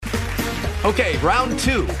Okay, round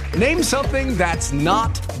two. Name something that's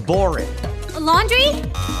not boring. A laundry?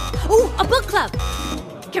 Ooh, a book club.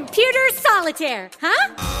 Computer solitaire,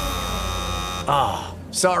 huh? Ah,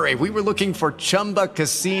 sorry, we were looking for Chumba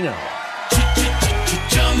Casino.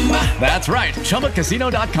 That's right,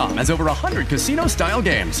 ChumbaCasino.com has over 100 casino-style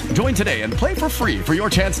games. Join today and play for free for your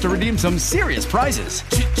chance to redeem some serious prizes.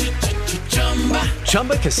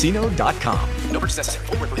 ChumbaCasino.com. No purchase necessary.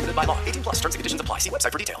 Void where prohibited by law. 18+ terms and conditions apply. See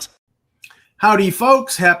website for details. Howdy,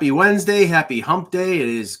 folks. Happy Wednesday. Happy hump day. It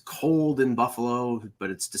is cold in Buffalo,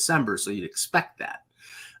 but it's December, so you'd expect that.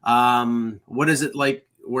 What is it like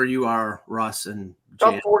where you are, Russ and Jan?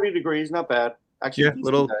 About 40 degrees, not bad. Actually, yeah,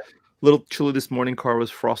 little chilly this morning. Car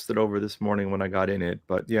was frosted over this morning when I got in it,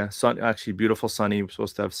 but yeah, sun, actually beautiful sunny. We're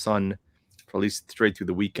supposed to have sun for at least straight through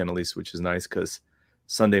the weekend, at least, which is nice because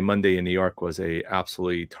Sunday, Monday in New York was a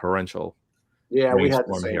absolutely torrential. Yeah, we had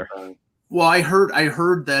the same here. thing. Well, I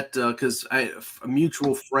heard that because a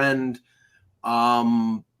mutual friend,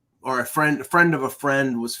 or a friend of a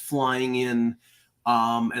friend was flying in,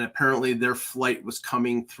 and apparently their flight was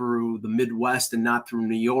coming through the Midwest and not through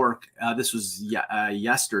New York. This was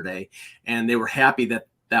yesterday, and they were happy that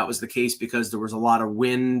that was the case because there was a lot of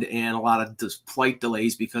wind and a lot of flight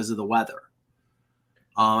delays because of the weather.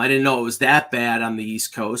 I didn't know it was that bad on the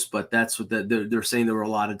East Coast, but that's what they're saying. There were a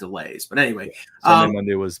lot of delays. But anyway, Sunday,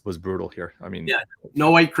 Monday was brutal here. I mean, yeah,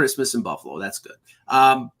 no white Christmas in Buffalo. That's good.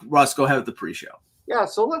 Russ, go ahead with the pre-show. Yeah,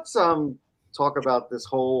 so let's talk about this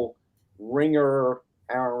whole ringer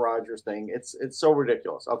Aaron Rodgers thing. It's so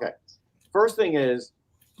ridiculous. Okay, first thing is,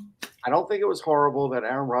 I don't think it was horrible that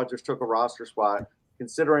Aaron Rodgers took a roster spot,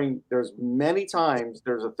 considering there's many times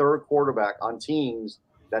there's a third quarterback on teams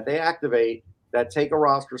that they activate that take a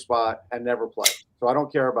roster spot and never play. So I don't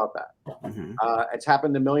care about that. Mm-hmm. It's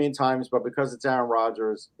happened a million times, but because it's Aaron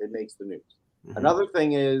Rodgers, it makes the news. Mm-hmm. Another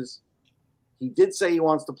thing is he did say he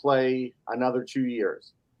wants to play another 2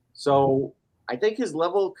 years. So I think his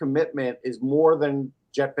level of commitment is more than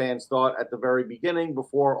Jet fans thought at the very beginning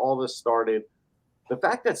before all this started. The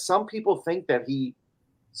fact that some people think that he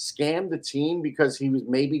scammed the team because he was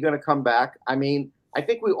maybe going to come back. I mean, I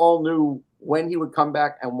think we all knew when he would come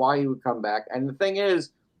back and why he would come back. And the thing is,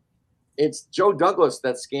 it's Joe Douglas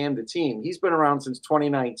that scammed the team. He's been around since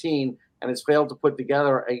 2019 and has failed to put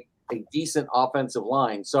together a decent offensive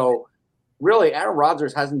line. So really, Aaron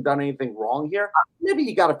Rodgers hasn't done anything wrong here. Maybe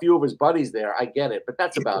he got a few of his buddies there. I get it, but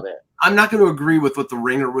that's about it. I'm not going to agree with what the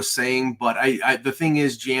Ringer was saying, but I the thing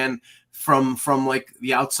is, Jan, from like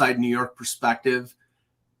the outside New York perspective,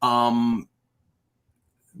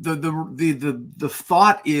 the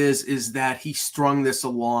thought is that he strung this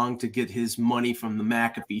along to get his money from the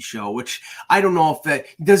McAfee show, which I don't know if that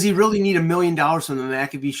does he really need $1 million from the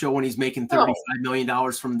McAfee show when he's making $35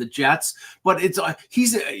 million from the Jets. But it's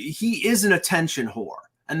he is an attention whore.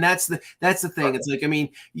 And that's the thing. It's like, I mean,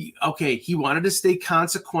 okay, he wanted to stay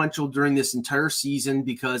consequential during this entire season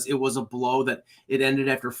because it was a blow that it ended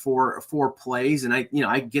after four plays. And I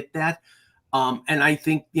get that. And I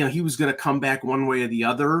think, he was going to come back one way or the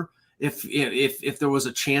other if there was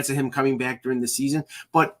a chance of him coming back during the season.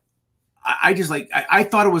 But I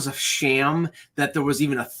thought it was a sham that there was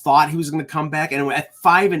even a thought he was going to come back. And at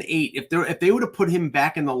 5 and 8, if they would have put him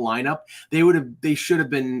back in the lineup, they should have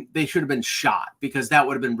been shot because that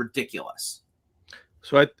would have been ridiculous.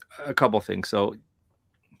 So a couple things. So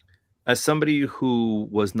as somebody who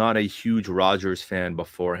was not a huge Rodgers fan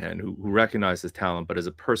beforehand, who recognized his talent, but as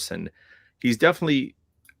a person, he's definitely,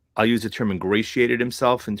 I'll use the term, ingratiated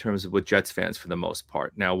himself in terms of with Jets fans for the most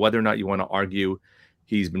part. Now, whether or not you want to argue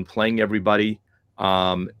he's been playing everybody,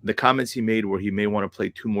 the comments he made where he may want to play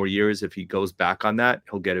 2 more years, if he goes back on that,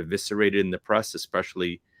 he'll get eviscerated in the press,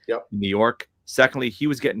 especially in New York. Secondly, he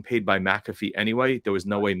was getting paid by McAfee anyway. There was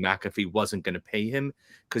no way McAfee wasn't going to pay him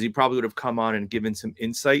because he probably would have come on and given some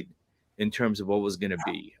insight in terms of what was going to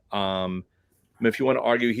be. If you want to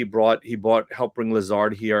argue, helped bring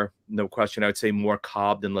Lazard here. No question. I would say more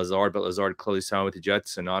Cobb than Lazard, but Lazard clearly signed with the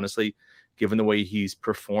Jets. And honestly, given the way he's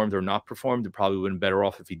performed or not performed, it probably would have been better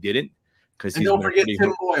off if he didn't. And don't forget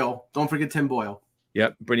Tim Boyle. Don't forget Tim Boyle.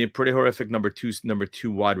 Yep, pretty horrific number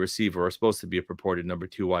two wide receiver, or supposed to be a purported number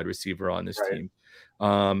 2 wide receiver on this team.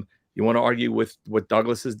 You want to argue with what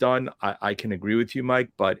Douglas has done? I can agree with you, Mike.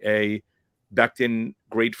 But Becton,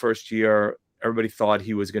 great first year. Everybody thought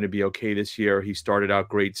he was going to be okay this year. He started out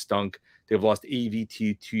great, stunk. They've lost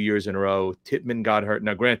AVT 2 years in a row. Tittman got hurt.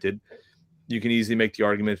 Now, granted, you can easily make the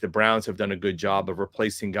argument that the Browns have done a good job of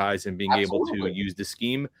replacing guys and being able to use the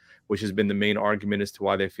scheme, which has been the main argument as to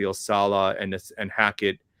why they feel Saleh and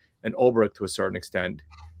Hackett and Ulbrich to a certain extent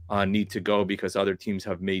need to go because other teams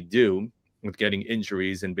have made do. with getting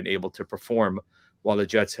injuries and been able to perform while the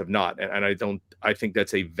Jets have not. And I think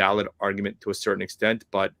that's a valid argument to a certain extent.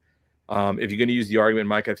 But if you're going to use the argument,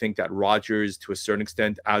 Mike, I think that Rodgers, to a certain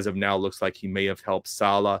extent, as of now, looks like he may have helped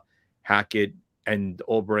Saleh, Hackett, and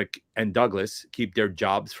Ulbrich and Douglas keep their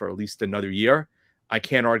jobs for at least another year. I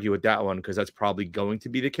can't argue with that one because that's probably going to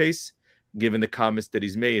be the case, given the comments that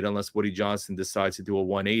he's made, unless Woody Johnson decides to do a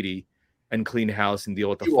 180 and clean house and deal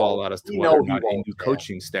with the fallout as to whether or not a new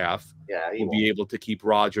coaching staff will be able to keep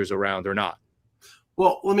Rodgers around or not.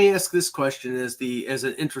 Well, let me ask this question as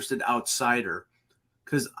an interested outsider,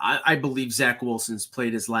 because I believe Zach Wilson's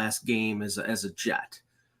played his last game as a Jet.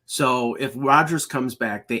 So if Rodgers comes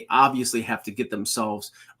back, they obviously have to get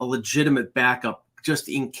themselves a legitimate backup just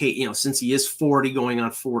in case, since he is 40 going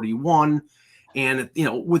on 41. And,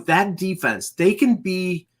 with that defense, they can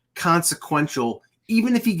be consequential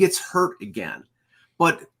even if he gets hurt again.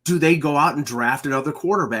 But do they go out and draft another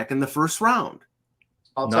quarterback in the first round?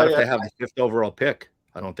 Not if they have the 5th overall pick,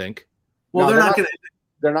 I don't think. Well, no, they're not going to.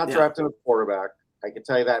 They're not drafting a quarterback. I can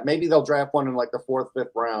tell you that. Maybe they'll draft one in like the 4th, 5th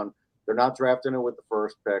round. They're not drafting it with the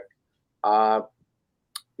first pick.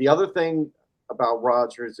 The other thing about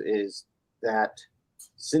Rodgers is that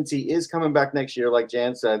since he is coming back next year, like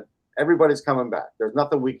Jan said, everybody's coming back. There's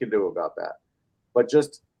nothing we can do about that. But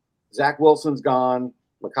just Zach Wilson's gone.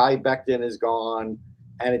 Mekhi Becton is gone.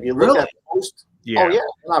 And if you look at most, they're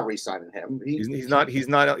not re-signing him. He's not.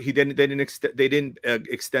 They didn't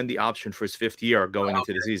extend the option for his 5th year going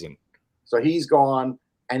into the season. So he's gone.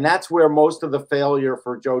 And that's where most of the failure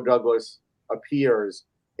for Joe Douglas appears,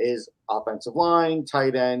 is offensive line,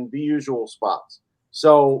 tight end, the usual spots.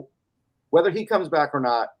 So whether he comes back or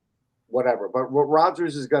not, whatever. But what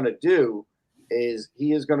Rodgers is going to do is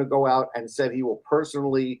he is going to go out and said he will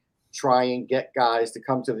personally try and get guys to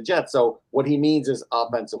come to the Jets. So what he means is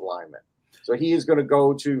offensive linemen. So he is going to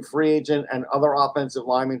go to free agent and other offensive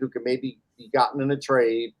linemen who can maybe be gotten in a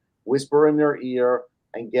trade, whisper in their ear,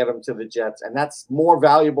 and get them to the Jets. And that's more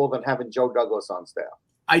valuable than having Joe Douglas on staff.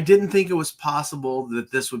 I didn't think it was possible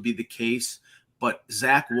that this would be the case, but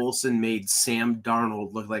Zach Wilson made Sam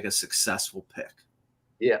Darnold look like a successful pick.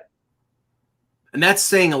 Yeah. And that's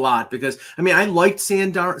saying a lot because, I liked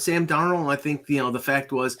Sam Darnold. And I think, the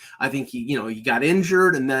fact was, I think he got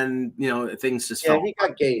injured and then, things just fell. He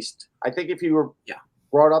got gazed. I think if he were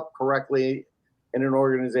brought up correctly in an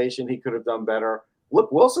organization, he could have done better.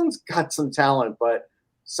 Look, Wilson's got some talent, but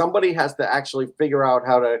somebody has to actually figure out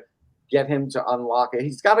how to get him to unlock it.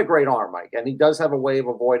 He's got a great arm, Mike, and he does have a way of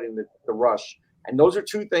avoiding the rush. And those are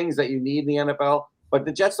two things that you need in the NFL, but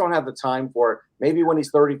the Jets don't have the time for it. Maybe when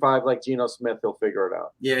he's 35, like Geno Smith, he'll figure it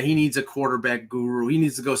out. Yeah, he needs a quarterback guru. He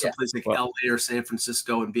needs to go someplace like LA or San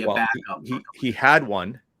Francisco and be a backup. He had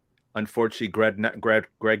one. Unfortunately,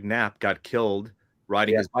 Greg Knapp got killed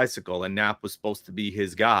riding his bicycle, and Knapp was supposed to be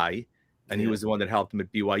his guy. And he was the one that helped him at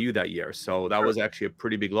BYU that year. So that was actually a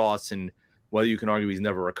pretty big loss. And whether you can argue he's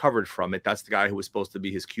never recovered from it, that's the guy who was supposed to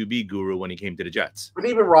be his QB guru when he came to the Jets. But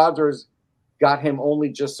even Rodgers got him only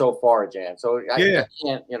just so far, Jan. So I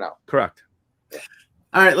can't, Correct. Yeah.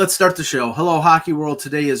 All right, let's start the show. Hello, Hockey World.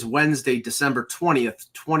 Today is Wednesday, December 20th,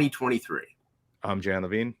 2023. I'm Jan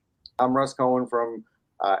Levine. I'm Russ Cohen from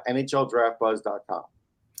NHLDraftBuzz.com.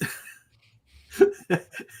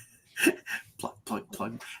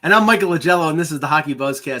 Plug. And I'm Michael Lagello, and this is the Hockey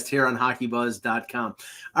Buzzcast here on HockeyBuzz.com.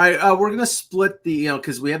 All right, we're going to split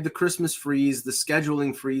because we have the Christmas freeze. The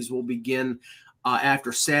scheduling freeze will begin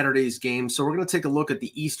after Saturday's game. So we're going to take a look at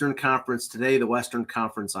the Eastern Conference today, the Western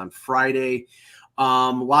Conference on Friday.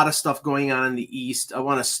 A lot of stuff going on in the East. I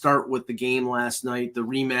want to start with the game last night, the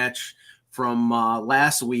rematch from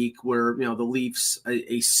last week where, the Leafs,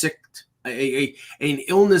 an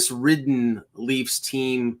illness-ridden Leafs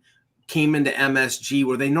team came into MSG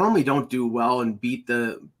where they normally don't do well and beat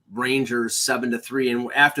the Rangers 7-3.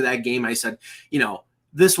 And after that game, I said,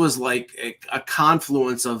 this was like a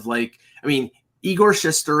confluence of Igor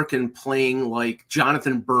Shesterkin playing like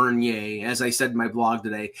Jonathan Bernier, as I said in my blog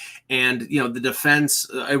today. And, the defense,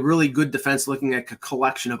 a really good defense looking at a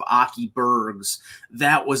collection of Aki Bergs.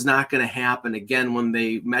 That was not going to happen again when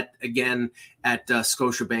they met again at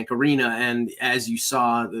Scotiabank Arena. And as you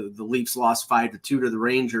saw, the Leafs lost 5-2 to the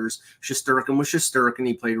Rangers. Shesterkin was Shesterkin.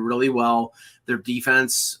 He played really well. Their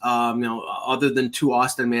defense, other than 2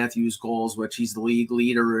 Austin Matthews goals, which he's the league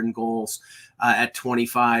leader in goals at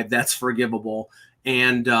 25, that's forgivable.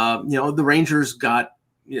 And, the Rangers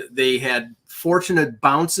they had fortunate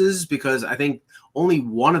bounces because I think only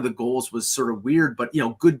one of the goals was sort of weird, but,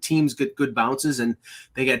 good teams get good bounces and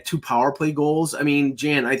they got 2 power play goals.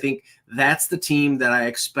 Jan, I think that's the team that I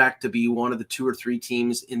expect to be one of the 2 or 3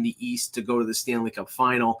 teams in the East to go to the Stanley Cup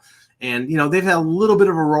final. And they've had a little bit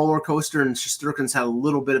of a roller coaster, and Shesterkin's had a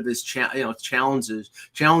little bit of his challenges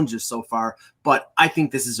so far. But I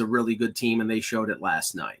think this is a really good team, and they showed it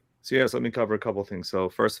last night. So yes, let me cover a couple things. So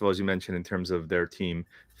first of all, as you mentioned, in terms of their team,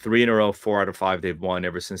 3 in a row, 4 out of 5 they've won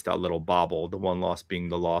ever since that little bobble. The one loss being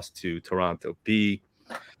the loss to Toronto. B,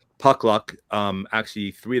 puck luck.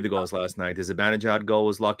 Actually, 3 of the goals last night. The Zibanejad goal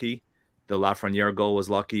was lucky. The Lafreniere goal was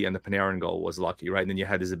lucky, and the Panarin goal was lucky, right? And then you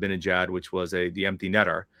had the Zibanejad, which was the empty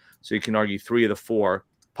netter. So you can argue 3 of the 4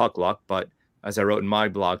 puck luck, but as I wrote in my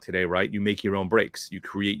blog today, right, you make your own breaks. You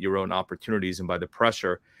create your own opportunities, and by the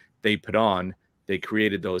pressure they put on, they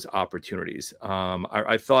created those opportunities.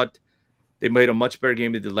 I thought they made a much better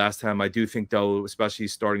game than they did last time. I do think, though, especially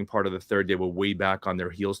starting part of the third, they were way back on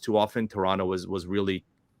their heels too often. Toronto was really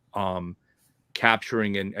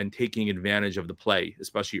capturing and taking advantage of the play,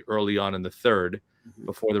 especially early on in the third,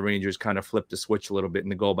 before the Rangers kind of flipped the switch a little bit in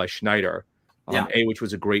the goal by Schneider. A, which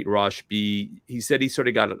was a great rush. B, he said he sort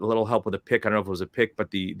of got a little help with a pick. I don't know if it was a pick, but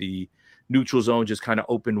the neutral zone just kind of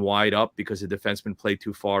opened wide up because the defenseman played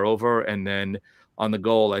too far over. And then on the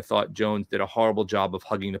goal, I thought Jones did a horrible job of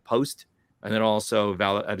hugging the post. And then also,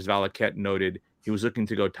 as Valaket noted, he was looking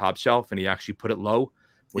to go top shelf, and he actually put it low,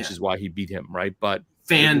 which is why he beat him, right? But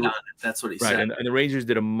fanned on it. That's what he said. And the Rangers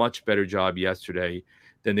did a much better job yesterday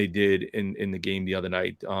than they did in the game the other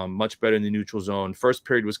night. Much better in the neutral zone. First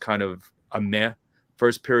period was kind of a meh.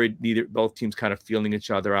 First period, both teams kind of feeling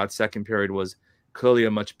each other out. Second period was clearly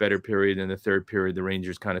a much better period. And the third period, the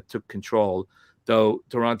Rangers kind of took control, though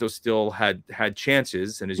Toronto still had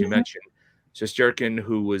chances. And as you mentioned, Shesterkin,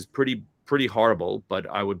 who was pretty horrible, but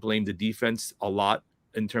I would blame the defense a lot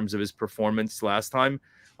in terms of his performance last time.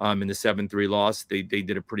 In the 7-3 loss, they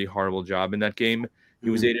did a pretty horrible job in that game. He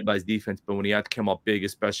was aided by his defense, but when he had to come up big,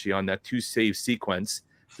 especially on that 2-save sequence,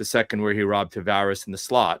 the second where he robbed Tavares in the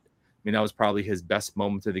slot, I mean, that was probably his best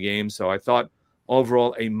moment of the game. So I thought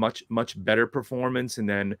overall a much better performance. And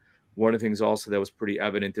then one of the things also that was pretty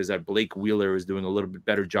evident is that Blake Wheeler is doing a little bit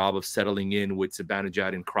better job of settling in with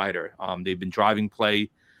Zibanejad and Kreider. They've been driving play.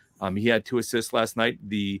 He had 2 assists last night.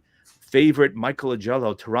 The favorite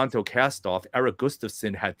Michelangelo Toronto castoff, Eric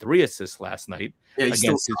Gustafsson, had 3 assists last night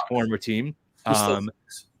against his former team.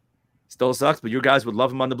 Still sucks, but you guys would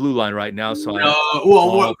love him on the blue line right now. So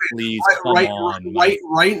please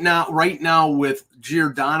right now with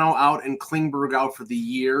Giordano out and Klingberg out for the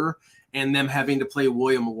year, and them having to play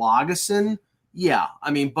William Lagesson. Yeah,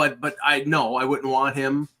 I mean, but I wouldn't want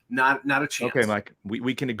him. Not a chance. Okay, Mike,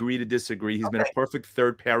 we can agree to disagree. He's been a perfect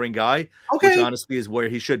third pairing guy, which honestly is where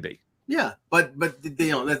he should be. Yeah, but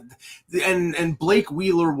and Blake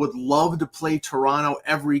Wheeler would love to play Toronto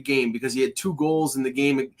every game because he had 2 goals in the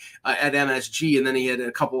game at MSG, and then he had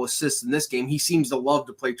a couple assists in this game. He seems to love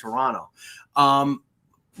to play Toronto.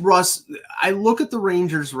 Russ, I look at the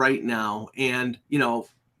Rangers right now, and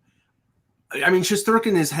I mean,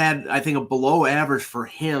 Shesterkin has had, I think, a below average for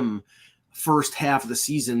him first half of the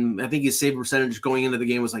season. I think his save percentage going into the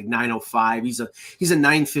game was like 905. He's a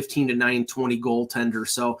 915 to 920 goaltender.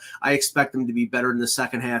 So I expect him to be better in the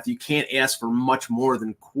second half. You can't ask for much more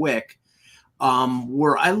than quick.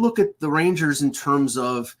 Where I look at the Rangers in terms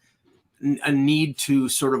of a need to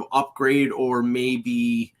sort of upgrade or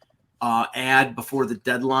maybe add before the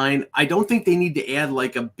deadline, I don't think they need to add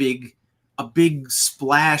like a big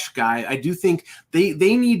splash guy. I do think they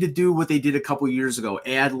need to do what they did a couple years ago,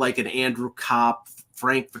 add like an Andrew Kopp,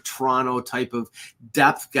 Frank Vetrano type of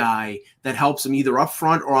depth guy that helps them either up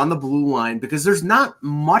front or on the blue line, because there's not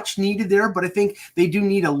much needed there, but I think they do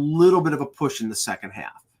need a little bit of a push in the second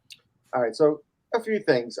half. All right, so a few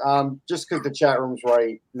things. Just because the chat room's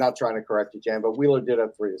right, not trying to correct you, Jan, but Wheeler did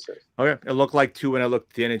have 3 assists. Okay, it looked like 2 when I looked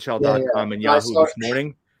at the NHL.com and Yahoo this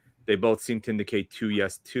morning. They both seem to indicate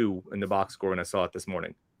 2 in the box score when I saw it this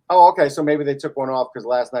morning. Oh, okay. So maybe they took one off because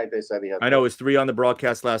last night they said he had. I know it was 3 on the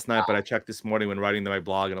broadcast last night, but I checked this morning when writing my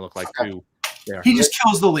blog, and it looked like 2. There. He just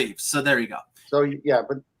kills the Leafs. So there you go. So yeah,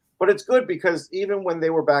 but it's good because even when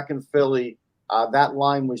they were back in Philly, that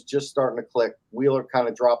line was just starting to click. Wheeler kind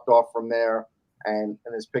of dropped off from there and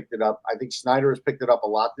has picked it up. I think Schneider has picked it up a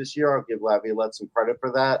lot this year. I'll give Laviolette some credit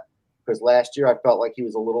for that, because last year I felt like he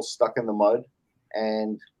was a little stuck in the mud,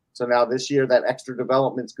 and so now this year, that extra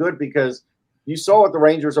development's good because you saw what the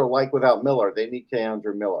Rangers are like without Miller. They need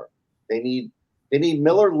Keandre Miller. They need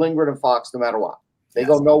Miller, Lindgren, and Fox no matter what. They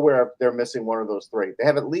go nowhere if they're missing one of those 3. They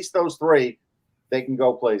have at least those 3. They can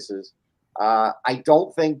go places. I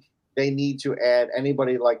don't think they need to add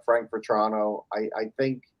anybody like Frank Vetrano. I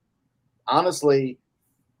think, honestly,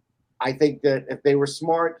 that if they were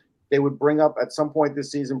smart, they would bring up at some point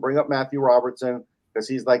this season, bring up Matthew Robertson, because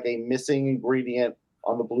he's like a missing ingredient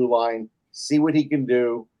on the blue line, see what he can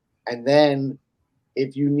do. And then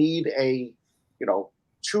if you need a,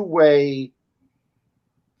 two-way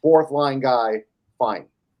fourth line guy, fine,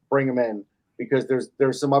 bring him in, because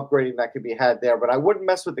there's some upgrading that could be had there. But I wouldn't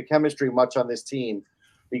mess with the chemistry much on this team,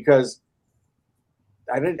 because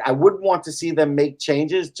I wouldn't want to see them make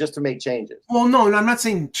changes just to make changes. Well, no, I'm not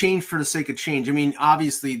saying change for the sake of change. I mean,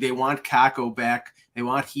 obviously they want Kako back, they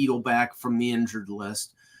want Hedl back from the injured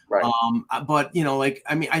list. Right. But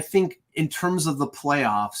I think in terms of the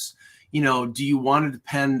playoffs, do you want to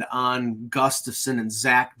depend on Gustafsson and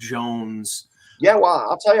Zach Jones? Yeah, well,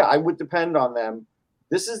 I'll tell you, I would depend on them.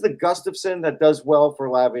 This is the Gustafsson that does well for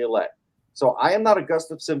Laviolette. So I am not a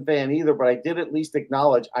Gustafsson fan either, but I did at least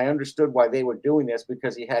acknowledge I understood why they were doing this,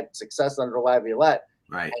 because he had success under Laviolette.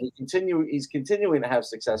 Right. And he's continuing to have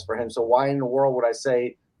success for him. So why in the world would I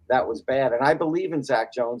say that was bad? And I believe in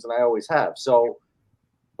Zach Jones, and I always have. So,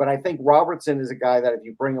 but I think Robertson is a guy that if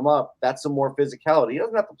you bring him up, that's some more physicality. He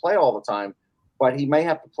doesn't have to play all the time, but he may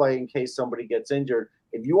have to play in case somebody gets injured.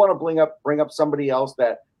 If you want to bring up somebody else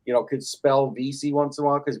that, could spell VC once in a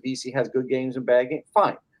while, because VC has good games and bad games,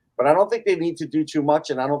 fine. But I don't think they need to do too much,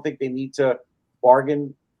 and I don't think they need to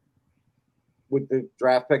bargain with the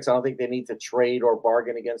draft picks. I don't think they need to trade or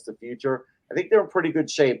bargain against the future. I think they're in pretty good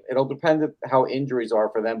shape. It'll depend on how injuries are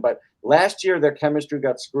for them. But last year, their chemistry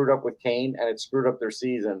got screwed up with Kane, and it screwed up their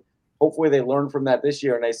season. Hopefully they learn from that this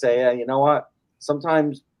year, and they say, hey, you know what?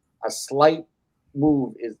 Sometimes a slight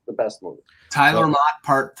move is the best move. Tyler Mott,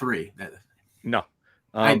 part 3. No.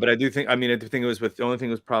 But I do think it was the only thing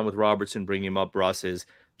that was problem with Robertson bringing him up, Russ, is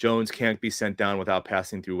Jones can't be sent down without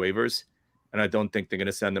passing through waivers. And I don't think they're going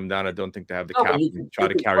to send them down. I don't think they have the cap to try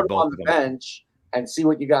to carry both on of them. Bench and see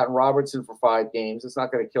what you got in Robertson for 5 games. It's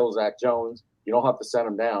not going to kill Zach Jones. You don't have to send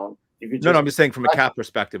him down. You could I'm just saying from a cap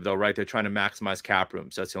perspective, though, right? They're trying to maximize cap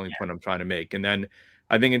rooms. That's the only point I'm trying to make. And then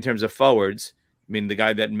I think in terms of forwards, I mean, the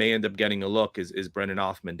guy that may end up getting a look is Brendan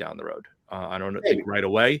Hoffman down the road. I don't think right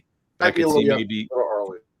away. I could see maybe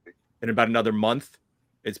in about another month,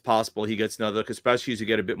 it's possible he gets another look, especially as you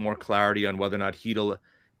get a bit more clarity on whether or not Hedl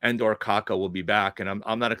and or Kako will be back. And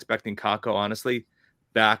I'm not expecting Kako, honestly,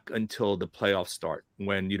 back until the playoffs start,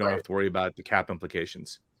 when you don't have to worry about the cap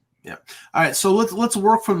implications. Yeah. All right. So let's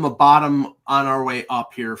work from the bottom on our way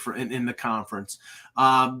up here in the conference.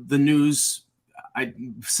 The news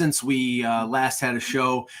since we last had a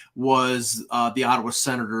show was the Ottawa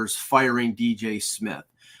Senators firing DJ Smith.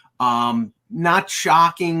 Not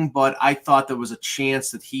shocking, but I thought there was a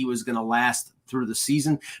chance that he was going to last through the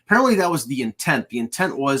season. Apparently that was the intent. The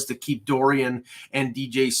intent was to keep Dorian and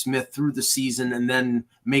DJ Smith through the season and then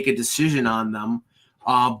make a decision on them.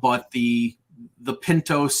 But the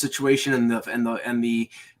Pinto situation and the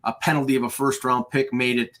penalty of a first-round pick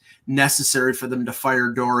made it necessary for them to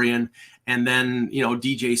fire Dorian. And then,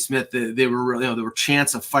 DJ Smith, they were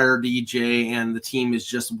chance to fire DJ, and the team is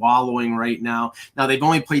just wallowing right now. Now they've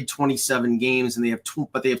only played 27 games, and they have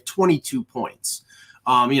 22 points.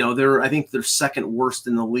 I think they're second worst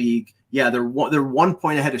in the league. Yeah, they're 1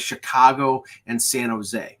 point ahead of Chicago and San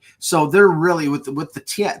Jose. So they're really with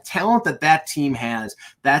the talent that team has.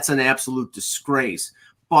 That's an absolute disgrace.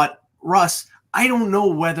 But Russ, I don't know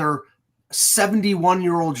whether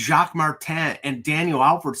 71-year-old Jacques Martin and Daniel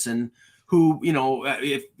Alfredsson, who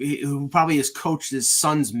who probably has coached his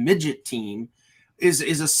son's midget team, is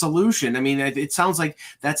a solution. I mean, it sounds like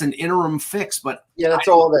that's an interim fix, but yeah, that's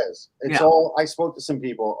all it is. It's all. I spoke to some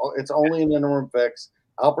people. It's only an interim fix.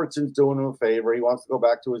 Alfredsson's doing him a favor. He wants to go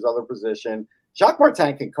back to his other position. Jacques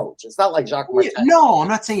Martin can coach. It's not like Jacques Martin. No, I'm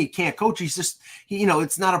not saying he can't coach. He's just,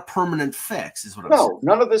 it's not a permanent fix, is what I'm saying.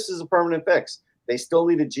 No, none of this is a permanent fix. They still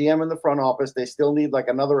need a GM in the front office. They still need like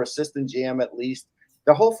another assistant GM at least.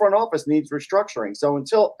 The whole front office needs restructuring. So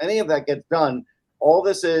until any of that gets done, all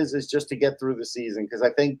this is just to get through the season, because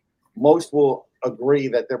I think most will agree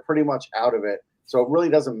that they're pretty much out of it. So it really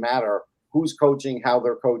doesn't matter who's coaching, how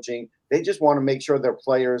they're coaching. They just want to make sure their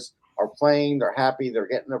players are playing, they're happy, they're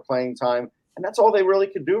getting their playing time. And that's all they really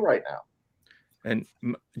could do right now. And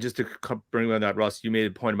just to bring on that, Russ, you made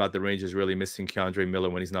a point about the Rangers really missing Keandre Miller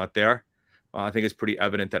when he's not there. I think it's pretty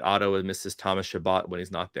evident that Ottawa misses Thomas Chabot when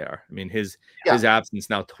he's not there. I mean, his absence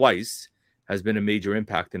now twice has been a major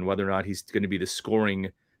impact in whether or not he's going to be the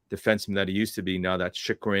scoring defenseman that he used to be. Now that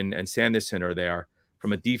Chychrun and Sanderson are there,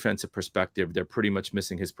 from a defensive perspective, they're pretty much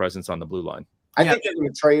missing his presence on the blue line. I think they're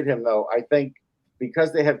going to trade him, though. I think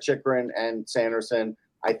because they have Chychrun and Sanderson,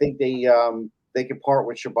 I think they could part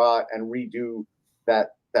with Chabot and redo that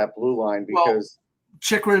blue line, because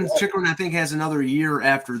Chychrun I think has another year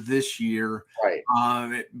after this year,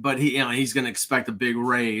 right? But he's going to expect a big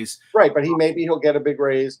raise, right? But maybe he'll get a big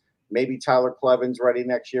raise. Maybe Tyler Cleven's ready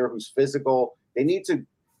next year, who's physical. They need to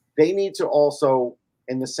they need to also,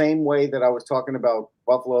 in the same way that I was talking about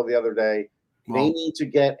Buffalo the other day, they need to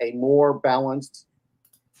get a more balanced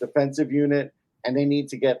defensive unit, and they need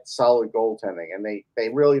to get solid goaltending, and they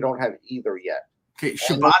really don't have either yet. Okay,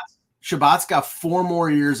 Shabbat's got 4 more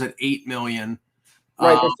years at $8 million.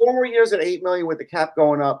 Right, but 4 more years at $8 million with the cap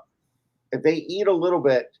going up. If they eat a little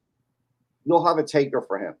bit, you'll have a taker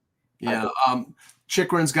for him. Yeah.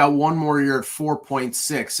 Chikrin's got 1 more year at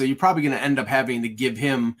 4.6. So you're probably going to end up having to give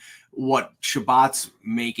him what Shabbat's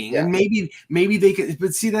making. Yeah. And maybe they could,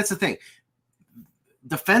 but see, that's the thing.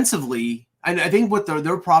 Defensively, I think what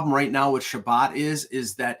their problem right now with Shabbat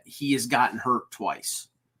is that he has gotten hurt twice.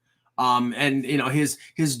 And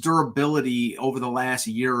his durability over the last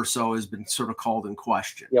year or so has been sort of called in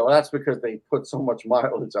question. Yeah, well, that's because they put so much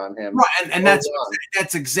mileage on him. Right, and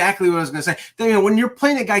that's exactly what I was going to say. When you're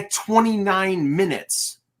playing a guy 29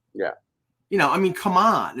 minutes, come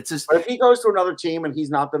on. It's just. But if he goes to another team and he's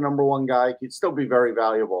not the number one guy, he'd still be very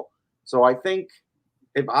valuable. So I think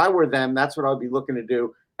if I were them, that's what I'd be looking to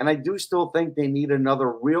do. And I do still think they need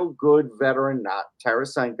another real good veteran, not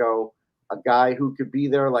Tarasenko, a guy who could be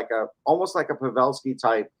there almost like a Pavelski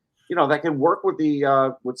type, that can work with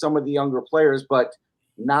with some of the younger players, but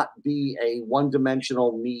not be a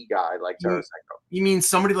one-dimensional knee guy like Tarasenko. You mean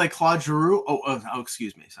somebody like Claude Giroux? Oh,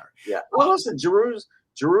 excuse me, sorry. Yeah. Well, listen, Giroux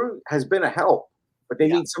has been a help, but they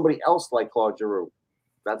need somebody else like Claude Giroux.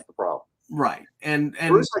 That's the problem. Right, and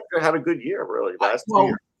Giroux's had a good year really last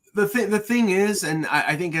year. The thing is, and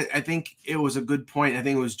I think it was a good point. I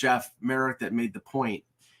think it was Jeff Merrick that made the point,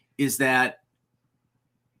 is that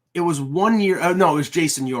it was 1 year. It was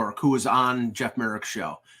Jason York who was on Jeff Merrick's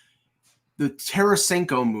show. The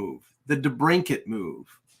Tarasenko move, the DeBrincat move.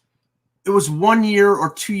 It was 1 year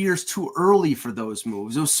or 2 years too early for those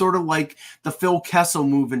moves. It was sort of like the Phil Kessel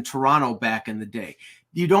move in Toronto back in the day.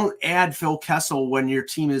 You don't add Phil Kessel when your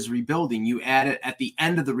team is rebuilding. You add it at the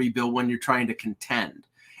end of the rebuild when you're trying to contend.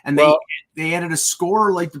 And they added a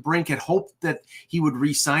scorer like DeBrincat, hoped that he would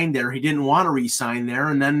re-sign there. He didn't want to re-sign there,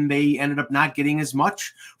 and then they ended up not getting as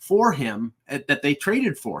much for him that they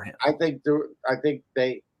traded for him. I think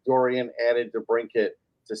Dorian added DeBrincat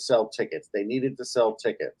to sell tickets. They needed to sell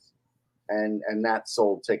tickets, and that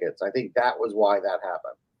sold tickets. I think that was why that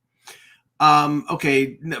happened.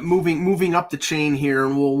 Okay, moving up the chain here,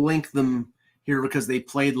 and we'll link them here because they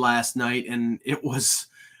played last night, and it was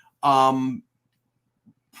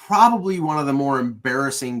probably one of the more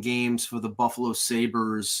embarrassing games for the Buffalo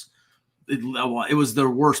Sabres. It was their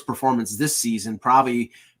worst performance this season,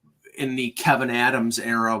 probably in the Kevin Adams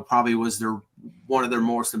era, probably was one of their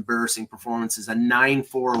most embarrassing performances, a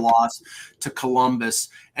 9-4 loss to Columbus.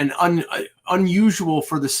 And unusual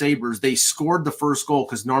for the Sabres, they scored the first goal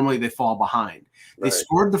because normally they fall behind. Right. They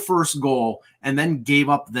scored the first goal and then gave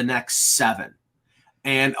up the next 7.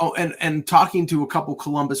 And talking to a couple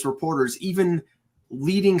Columbus reporters, even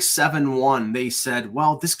leading 7-1, they said,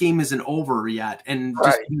 well, this game isn't over yet. And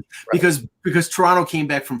because Toronto came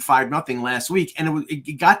back from 5-0 last week, and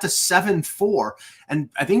it got to 7-4. And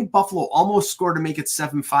I think Buffalo almost scored to make it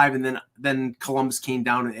 7-5. And then Columbus came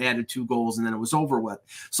down and added 2 goals, and then it was over with.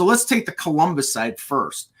 So let's take the Columbus side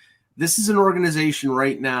first. This is an organization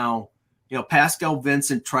right now. Pascal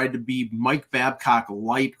Vincent tried to be Mike Babcock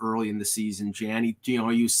light early in the season, Jan. He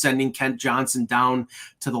was sending Kent Johnson down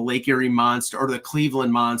to the Lake Erie Monster or the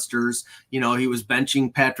Cleveland Monsters. He was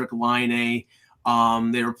benching Patrick Laine.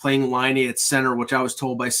 They were playing Laine at center, which I was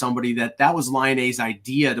told by somebody that was Laine's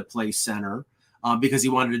idea to play center because he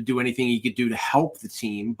wanted to do anything he could do to help the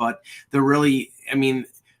team. But they're really,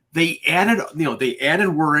 they added,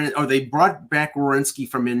 they brought back Werenski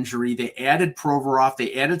from injury. They added Provorov.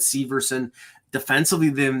 They added Severson. Defensively,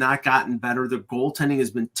 they have not gotten better. Their goaltending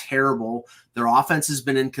has been terrible. Their offense has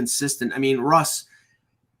been inconsistent. Russ,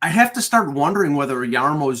 I have to start wondering whether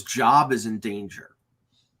Yarmo's job is in danger.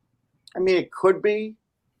 It could be.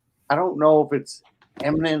 I don't know if it's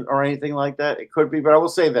imminent or anything like that. It could be, but I will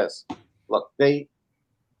say this. Look,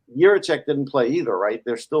 Jiricek didn't play either, right?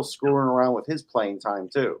 They're still screwing around with his playing time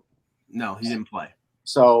too. No, he didn't play.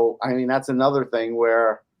 So, that's another thing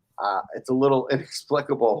where it's a little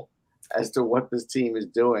inexplicable as to what this team is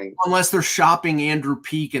doing. Unless they're shopping Andrew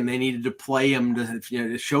Peeke and they needed to play him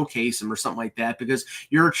to showcase him or something like that, because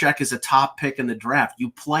Jiricek is a top pick in the draft.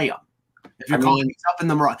 You play him. If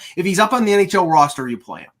he's up on the NHL roster, you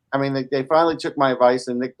play him. They finally took my advice,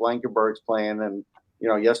 and Nick Blankenberg's playing, and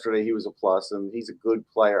yesterday he was a plus, and he's a good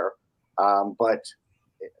player. But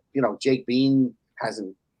Jake Bean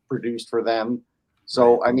hasn't produced for them.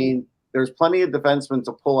 So, there's plenty of defensemen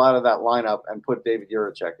to pull out of that lineup and put David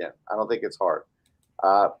Jiricek in. I don't think it's hard.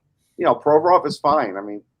 Provorov is fine. I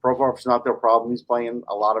mean, Provorov's not their problem. He's playing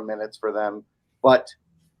a lot of minutes for them. But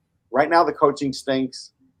right now the coaching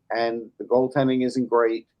stinks and the goaltending isn't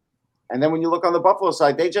great. And then when you look on the Buffalo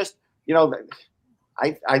side, they just,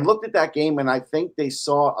 I looked at that game and I think they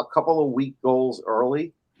saw a couple of weak goals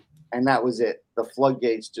early, and that was it. The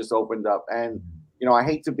floodgates just opened up. And, I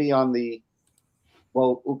hate to be on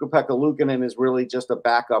Ukko-Pekka Luukkonen is really just a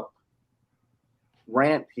backup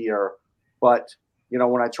rant here. But,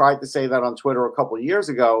 when I tried to say that on Twitter a couple of years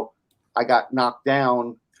ago, I got knocked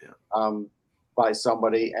down by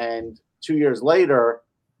somebody. And 2 years later,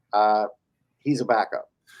 he's a backup.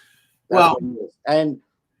 That's what he is. And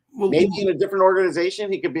maybe in a different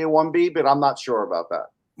organization, he could be a 1B, but I'm not sure about that.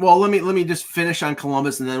 Well, let me just finish on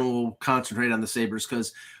Columbus, and then we'll concentrate on the Sabres,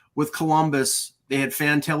 because with Columbus, they had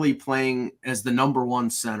Fantilli playing as the number one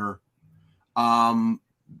center with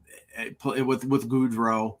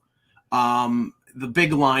Goudreau. The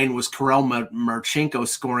big line was Karel Marchenko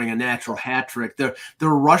scoring a natural hat trick. Their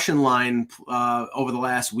Russian line over the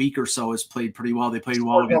last week or so has played pretty well. They played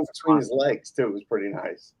well between his legs too. It was pretty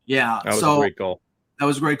nice. Yeah, that was a great goal. That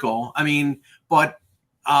was a great goal. I mean, but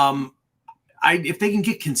if they can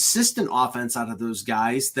get consistent offense out of those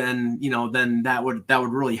guys, then that would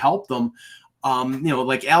really help them.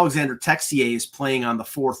 Like Alexander Texier is playing on the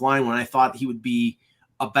fourth line when I thought he would be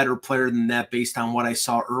a better player than that based on what I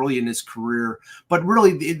saw early in his career. But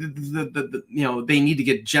really, they need to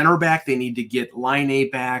get Jenner back. They need to get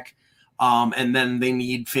Laine back. And then they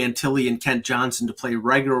need Fantilli and Kent Johnson to play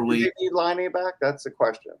regularly. Do they need Laine back? That's the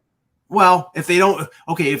question. Well, if they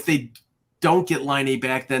don't get Laine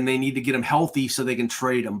back, then they need to get him healthy so they can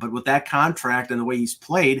trade him. But with that contract and the way he's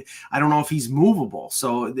played, I don't know if he's movable.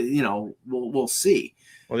 So, we'll see.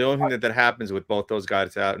 Well, the only thing that happens with both those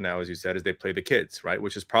guys out now, as you said, is they play the kids, right?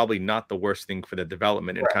 Which is probably not the worst thing for the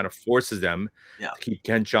development. It kind of forces them to keep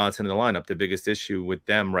Kent Johnson in the lineup. The biggest issue with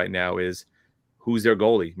them right now is who's their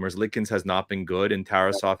goalie. Merzlikins has not been good, and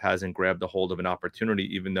Tarasov hasn't grabbed a hold of an opportunity,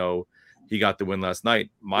 even though he got the win last night.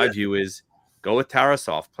 My view is go with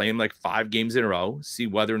Tarasov, play him like 5 games in a row, see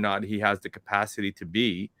whether or not he has the capacity to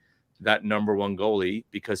be that number one goalie,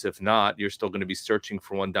 because if not, you're still going to be searching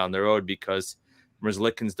for one down the road, because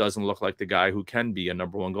Merzlikins doesn't look like the guy who can be a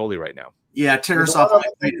number one goalie right now. Yeah, Tarasov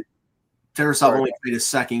only played his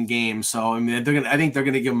second game, so I mean, I think they're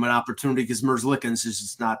gonna give him an opportunity because Merzlikins has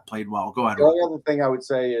just not played well. Go ahead. The only other thing I would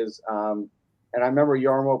say is, and I remember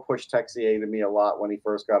Yarmo pushed Texier to me a lot when he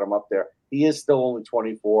first got him up there. He is still only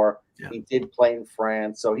 24. Yeah. He did play in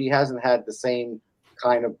France, so he hasn't had the same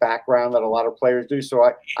kind of background that a lot of players do. So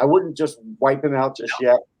I wouldn't just wipe him out just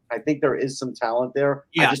yet. I think there is some talent there.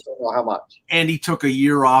 Yeah. I just don't know how much. And he took a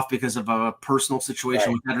year off because of a personal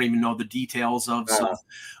situation, which I don't even know the details of. So,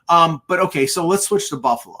 but okay, so let's switch to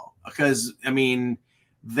Buffalo, because I mean,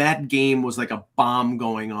 that game was like a bomb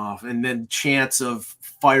going off, and then chants of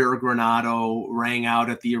fire Granato rang out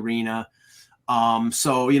at the arena.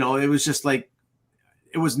 So it was just like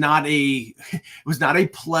it was not a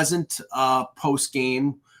pleasant post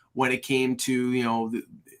game when it came to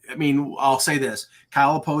I mean, I'll say this: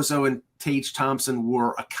 Kyle Oposo and Tage Thompson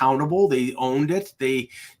were accountable. They owned it. They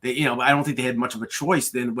I don't think they had much of a choice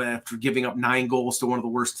then after giving up 9 goals to one of the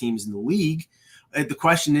worst teams in the league. The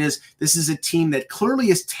question is, this is a team that clearly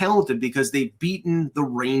is talented because they've beaten the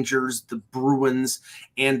Rangers, the Bruins,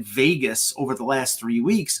 and Vegas over the last 3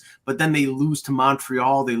 weeks. But then they lose to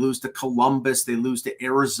Montreal, they lose to Columbus, they lose to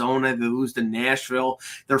Arizona, they lose to Nashville.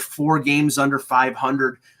 They're 4 games under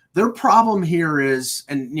 500. Their problem here is,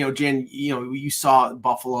 and Jan, you saw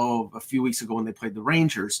Buffalo a few weeks ago when they played the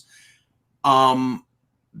Rangers.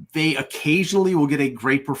 They occasionally will get a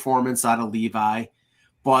great performance out of Levi,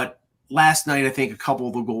 but last night I think a couple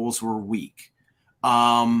of the goals were weak.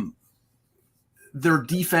 Their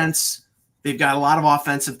defense, they've got a lot of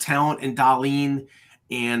offensive talent in Dahlin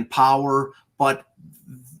and Power, but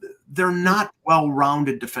they're not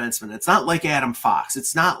well-rounded defensemen. It's not like Adam Fox.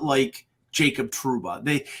 It's not like Jacob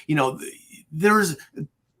Trouba. There's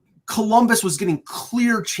Columbus was getting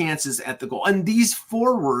clear chances at the goal. And these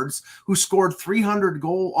forwards who scored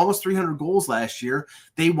almost 300 goals last year,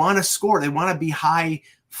 they want to score. They want to be high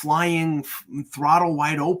flying, throttle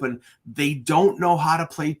wide open. They don't know how to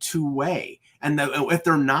play two-way. And if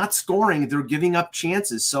they're not scoring, they're giving up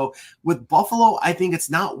chances. So with Buffalo, I think it's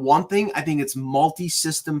not one thing. I think it's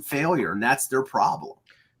multi-system failure, and that's their problem.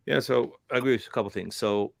 Yeah, so I agree with a couple things.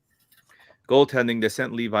 So goaltending, they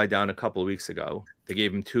sent Levi down a couple of weeks ago. They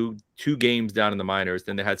gave him two games down in the minors.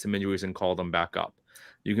 Then they had some injuries and called him back up.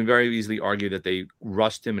 You can very easily argue that they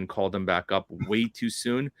rushed him and called him back up way too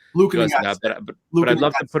soon. Luke But I'd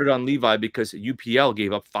love to put it on Levi because UPL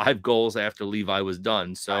gave up 5 goals after Levi was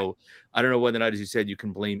done. So I don't know whether or not, as you said, you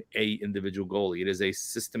can blame a individual goalie. It is a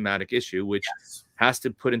systematic issue, which has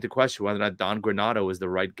to put into question whether or not Don Granato is the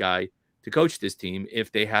right guy to coach this team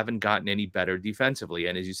if they haven't gotten any better defensively.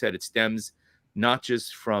 And as you said, it stems not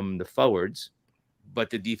just from the forwards,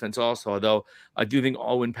 but the defense also. Although I do think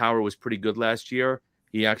Owen Power was pretty good last year.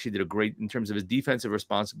 He actually did a great in terms of his defensive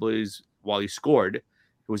responsibilities while he scored.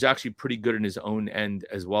 He was actually pretty good in his own end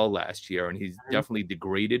as well last year. And he's definitely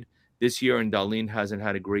degraded this year. And Darlene hasn't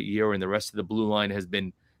had a great year. And the rest of the blue line has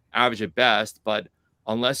been average at best. But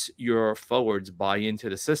unless your forwards buy into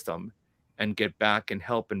the system and get back and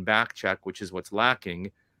help and back check, which is what's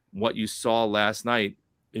lacking, what you saw last night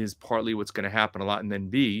is partly what's going to happen a lot. And then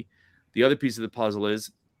B, the other piece of the puzzle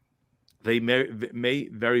is they may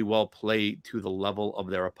very well play to the level of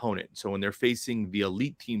their opponent. So when they're facing the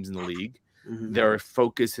elite teams in the league, their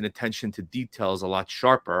focus and attention to detail is a lot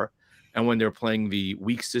sharper. And when they're playing the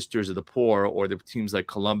weak sisters of the poor or the teams like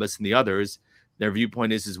Columbus and the others, their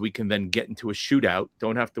viewpoint is we can then get into a shootout.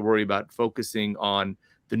 Don't have to worry about focusing on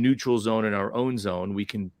the neutral zone and our own zone. We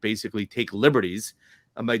can basically take liberties.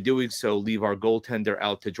 And by doing so, leave our goaltender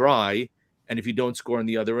out to dry. And if you don't score on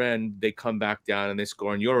the other end, they come back down and they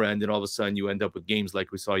score on your end. And all of a sudden you end up with games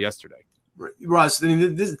like we saw yesterday. Russ, I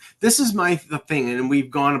mean, this is the thing. And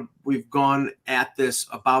we've gone at this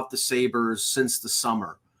about the Sabres since the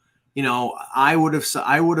summer. You know, I would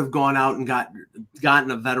have gone out and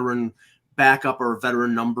gotten a veteran backup or a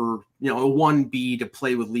veteran number, you know, a 1B to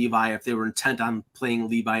play with Levi if they were intent on playing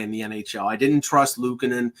Levi in the NHL. I didn't trust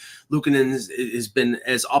Luukkonen. Luukkonen has been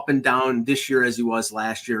as up and down this year as he was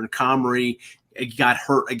last year. And Comrie got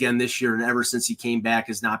hurt again this year, and ever since he came back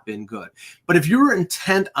has not been good. But if you were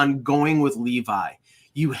intent on going with Levi,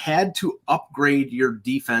 you had to upgrade your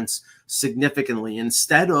defense significantly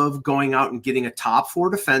instead of going out and getting a top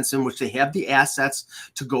 4 defenseman, which they have the assets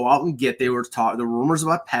to go out and get. They were the rumors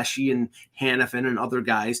about Pesce and Hannafin and other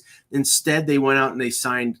guys. Instead, they went out and they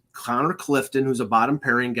signed Connor Clifton, who's a bottom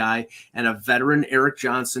pairing guy, and a veteran Eric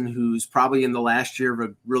Johnson, who's probably in the last year of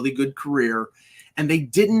a really good career. And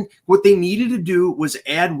what they needed to do was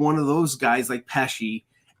add one of those guys like Pesce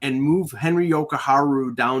and move Henry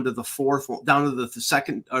Yokoharu down to the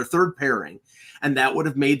second or third pairing. And that would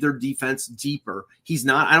have made their defense deeper. He's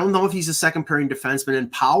not, I don't know if he's a second pairing defenseman,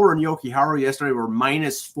 and Power and Yokoharu yesterday were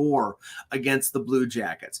 -4 against the Blue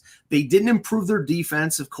Jackets. They didn't improve their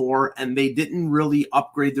defensive core and they didn't really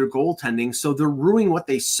upgrade their goaltending. So they're ruining what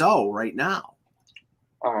they sow right now.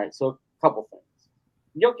 All right. So a couple things.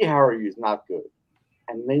 Yokoharu is not good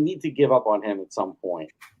and they need to give up on him at some point.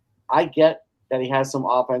 I get that he has some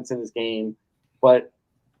offense in his game, but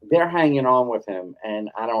they're hanging on with him, and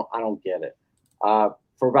I don't get it.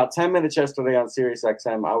 For about 10 minutes yesterday on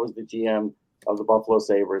SiriusXM, I was the GM of the Buffalo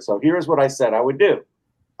Sabres. So here's what I said I would do.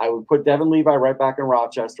 I would put Devin Levi right back in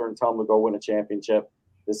Rochester and tell him to go win a championship.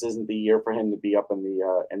 This isn't the year for him to be up in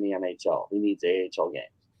the NHL. He needs AHL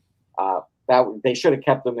games. They should have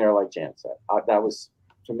kept him there, like Jan said. That was,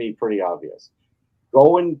 to me, pretty obvious.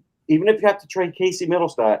 Even if you have to trade Casey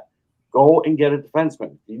Middlestat, go and get a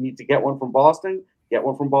defenseman. You need to get one from Boston, get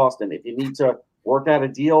one from Boston. If you need to work out a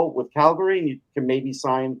deal with Calgary and you can maybe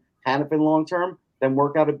sign Hannafin long-term, then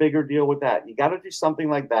work out a bigger deal with that. You got to do something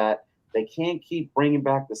like that. They can't keep bringing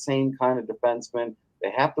back the same kind of defenseman.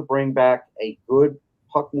 They have to bring back a good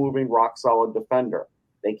puck-moving, rock-solid defender.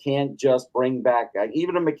 They can't just bring back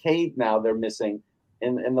even a McCabe now they're missing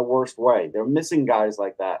in the worst way. They're missing guys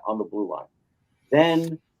like that on the blue line.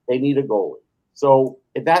 Then they need a goalie. So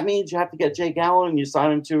if that means you have to get Jake Allen and you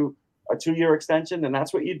sign him to a 2-year extension, then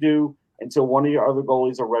that's what you do until one of your other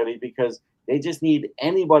goalies are ready, because they just need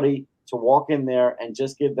anybody to walk in there and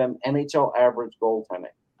just give them NHL average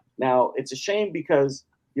goaltending. Now, it's a shame because,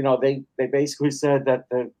 you know, they basically said that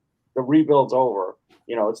the rebuild's over.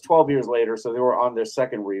 You know, it's 12 years later, so they were on their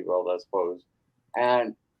second rebuild, I suppose.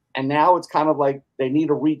 And now it's kind of like they need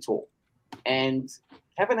a retool. And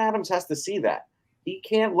Kevin Adams has to see that. He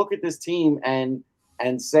can't look at this team and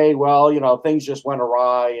say, well, you know, things just went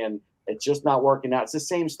awry and it's just not working out. It's the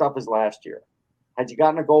same stuff as last year. Had you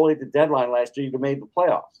gotten a goalie at the deadline last year, you'd have made the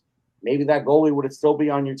playoffs. Maybe that goalie would still be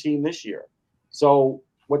on your team this year. So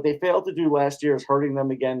what they failed to do last year is hurting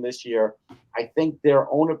them again this year. I think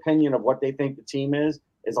their own opinion of what they think the team is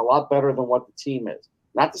a lot better than what the team is.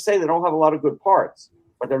 Not to say they don't have a lot of good parts,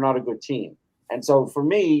 but they're not a good team. And so for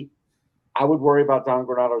me, I would worry about Don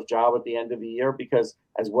Granato's job at the end of the year, because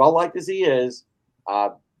as well-liked as he is,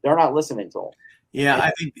 they're not listening to him. Yeah,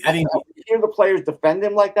 I think you hear the players defend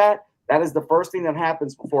him like that, That is the first thing that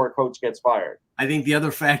happens before a coach gets fired. I think the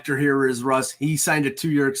other factor here is, Russ, he signed a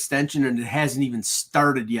 2-year extension and it hasn't even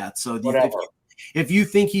started yet. So if you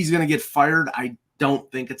think he's going to get fired, I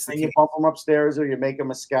don't think it's the case. You bump him upstairs or you make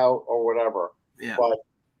him a scout or whatever. Yeah. But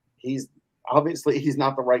he's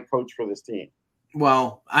not the right coach for this team.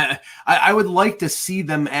 Well, I would like to see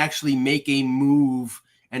them actually make a move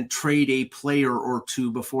and trade a player or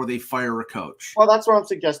two before they fire a coach. Well, that's what I'm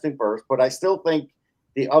suggesting first, but I still think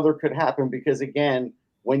the other could happen because, again,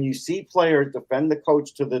 when you see players defend the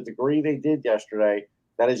coach to the degree they did yesterday,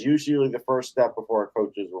 that is usually the first step before a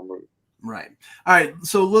coach is removed. Right. All right.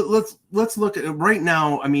 So let's look at it right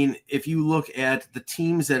now. I mean, if you look at the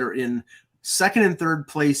teams that are in second and third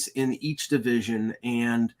place in each division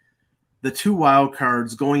and the 2 wild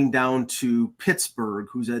cards going down to Pittsburgh,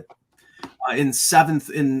 who's at in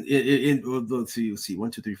seventh in let's see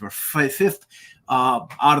 1, 2, 3, 4, 5, fifth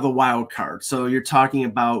out of the wild card. So you're talking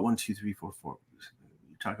about 1, 2, 3, 4, 4.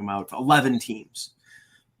 You're talking about 11 teams.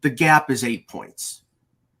 The gap is 8 points,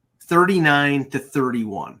 39 to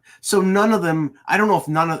 31. So none of them, I don't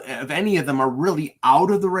know if any of them are really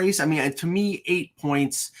out of the race. I mean, to me, 8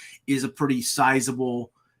 points is a pretty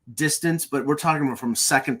sizable distance, but we're talking about from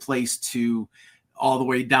second place to all the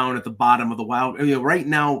way down at the bottom of the wild. I mean, right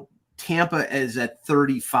now, Tampa is at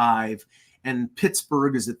 35 and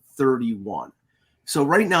Pittsburgh is at 31. So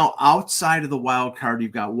right now, outside of the wild card,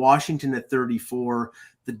 you've got Washington at 34,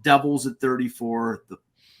 the Devils at 34, the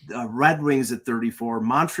Red Wings at 34,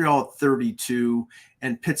 Montreal at 32,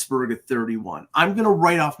 and Pittsburgh at 31. I'm going to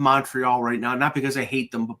write off Montreal right now, not because I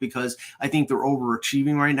hate them, but because I think they're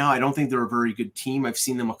overachieving right now. I don't think they're a very good team. I've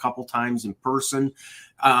seen them a couple times in person.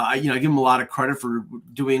 I give them a lot of credit for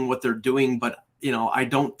doing what they're doing, but I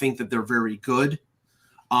don't think that they're very good.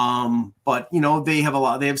 But they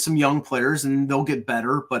have some young players and they'll get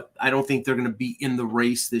better, but I don't think they're going to be in the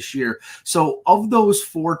race this year. So of those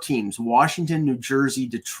 4 teams, Washington, New Jersey,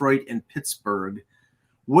 Detroit, and Pittsburgh,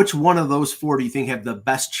 which one of those 4 do you think have the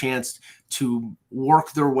best chance to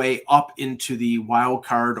work their way up into the wild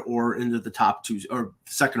card or into the top 2 or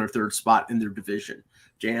second or third spot in their division?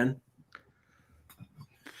 Jan?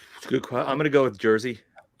 Good question. I'm going to go with Jersey.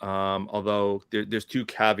 Although there's 2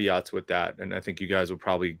 caveats with that, and I think you guys will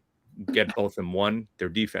probably get both in one. Their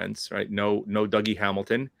defense, right? No Dougie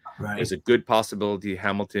Hamilton. Right. There's a good possibility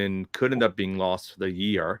Hamilton could end up being lost for the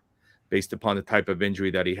year based upon the type of injury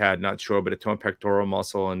that he had. Not sure, but a torn pectoral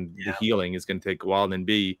muscle and the healing is going to take a while. And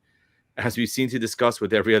B, as we've seen to discuss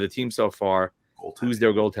with every other team so far, who's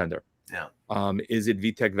their goaltender? Yeah. Is it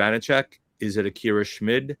Vitek Vanacek? Is it Akira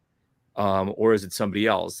Schmid? Or is it somebody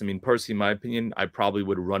else? I mean, personally, in my opinion, I probably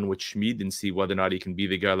would run with Schmid and see whether or not he can be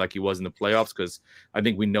the guy like he was in the playoffs, because I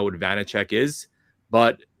think we know what Vanacek is.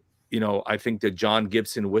 But, I think the John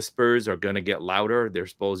Gibson whispers are going to get louder.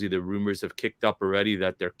 There's supposedly the rumors have kicked up already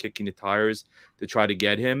that they're kicking the tires to try to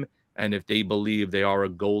get him. And if they believe they are a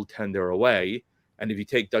goaltender away, and if you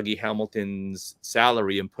take Dougie Hamilton's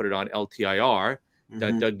salary and put it on LTIR,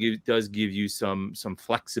 that does give you some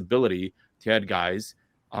flexibility to add guys.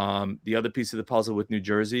 The other piece of the puzzle with New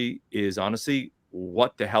Jersey is honestly,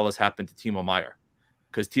 what the hell has happened to Timo Meier?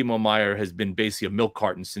 Because Timo Meier has been basically a milk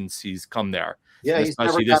carton since he's come there. Yeah, he's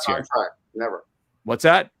never gotten on track. Never. What's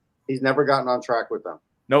that? He's never gotten on track with them.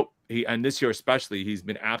 Nope. And this year especially, he's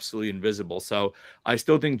been absolutely invisible. So I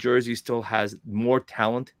still think Jersey still has more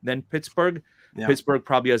talent than Pittsburgh. Yeah. Pittsburgh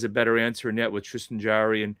probably has a better answer net with Tristan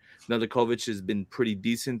Jarry, and Nedeljkovic has been pretty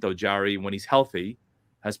decent, though Jarry, when he's healthy,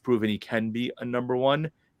 has proven he can be a number 1.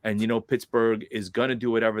 And, Pittsburgh is going to do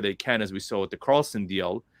whatever they can, as we saw with the Carlson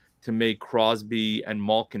deal, to make Crosby and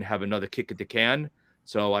Malkin have another kick at the can.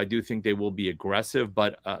 So I do think they will be aggressive.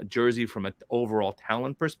 But Jersey, from an overall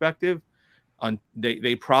talent perspective,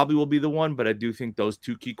 they probably will be the one. But I do think those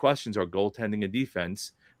 2 key questions are goaltending and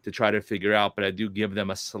defense to try to figure out. But I do give them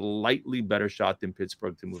a slightly better shot than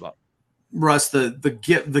Pittsburgh to move up. Russ,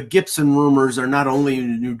 the Gibson rumors are not only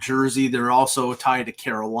in New Jersey, they're also tied to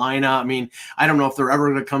Carolina. I mean, I don't know if they're ever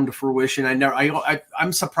going to come to fruition.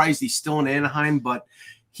 I'm surprised he's still in Anaheim, but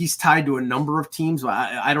he's tied to a number of teams.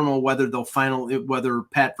 I don't know whether whether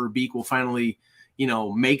Pat Verbeek will finally,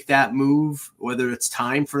 make that move, whether it's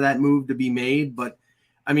time for that move to be made. But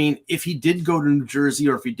I mean, if he did go to New Jersey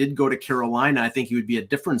or if he did go to Carolina, I think he would be a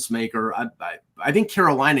difference maker. I think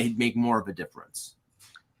Carolina, he'd make more of a difference.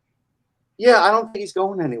 Yeah, I don't think he's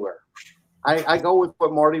going anywhere. I go with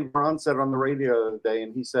what Marty Braun said on the radio the other day,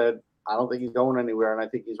 and he said, I don't think he's going anywhere, and I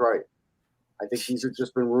think he's right. I think these have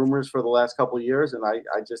just been rumors for the last couple of years, and I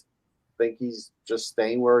just think he's just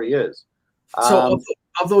staying where he is. So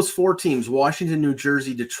of those 4 teams, Washington, New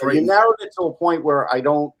Jersey, Detroit. You narrowed it to a point where I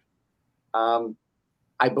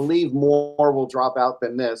I believe more will drop out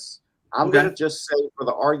than this. I'm going to just say, for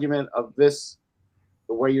the argument of this,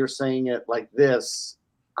 the way you're saying it like this,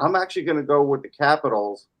 I'm actually going to go with the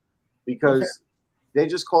Capitals because they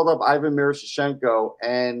just called up Ivan Miroshnichenko,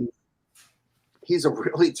 and he's a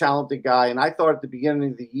really talented guy. And I thought at the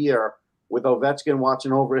beginning of the year, with Ovechkin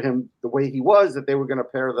watching over him the way he was, that they were going to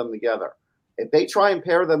pair them together. If they try and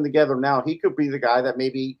pair them together now, he could be the guy that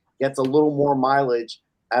maybe gets a little more mileage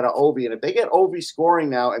out of Ovi. And if they get Ovi scoring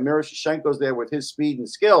now and Miroshnichenko's there with his speed and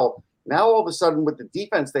skill, now all of a sudden with the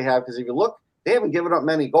defense they have, because if you look, they haven't given up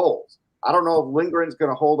many goals. I don't know if Lindgren's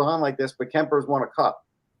going to hold on like this, but Kemper's won a cup.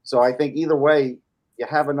 So I think either way, you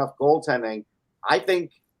have enough goaltending. I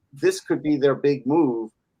think this could be their big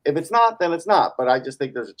move. If it's not, then it's not. But I just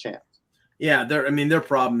think there's a chance. Yeah, their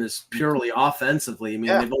problem is purely offensively. I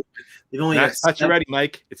mean, they've only Max Pacioretty,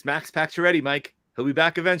 Mike. It's Max Pacioretty, Mike. He'll be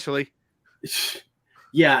back eventually.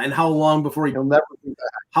 Yeah, and how long before he'll never be back?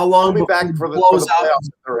 How long he'll be back for the playoffs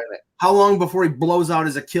if they're in it? How long before he blows out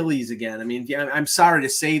his Achilles again? I mean, yeah, I'm sorry to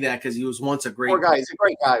say that because he was once a great guy. He's a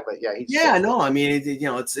great guy, but yeah, no, I mean,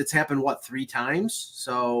 it's happened 3 times.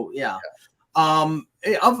 So yeah.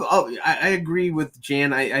 I agree with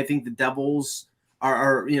Jan. I think the Devils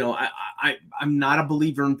are I'm not a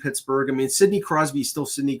believer in Pittsburgh. I mean, Sidney Crosby is still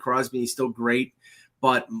Sidney Crosby. He's still great,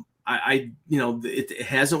 but it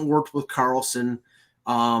hasn't worked with Carlson.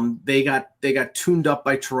 They got tuned up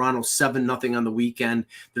by Toronto 7-0 on the weekend.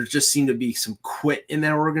 There just seemed to be some quit in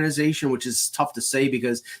that organization, which is tough to say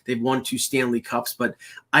because they've won 2 Stanley Cups, but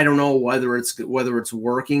I don't know whether it's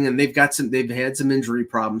working. And they've had some injury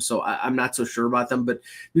problems, so I'm not so sure about them. But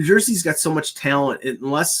New Jersey's got so much talent,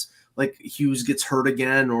 unless like Hughes gets hurt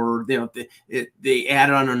again, or they add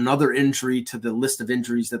on another injury to the list of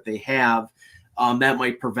injuries that they have, that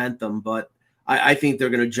might prevent them. But I think they're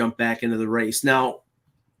going to jump back into the race now.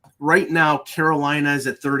 Right now, Carolina is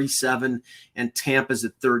at 37 and Tampa's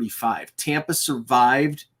at 35. Tampa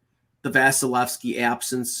survived the Vasilevsky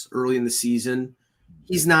absence early in the season.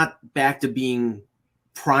 He's not back to being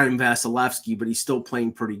prime Vasilevsky, but he's still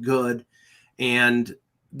playing pretty good. And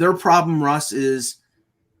their problem, Russ, is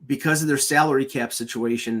because of their salary cap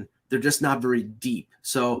situation, they're just not very deep.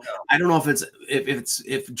 So I don't know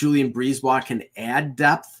if Julian Breezeball can add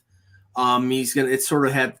depth. It's sort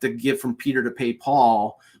of have to give from Peter to pay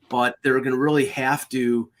Paul. But they're going to really have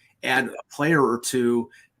to add a player or two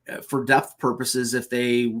for depth purposes if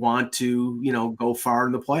they want to, go far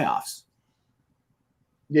in the playoffs.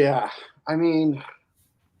 Yeah, I mean,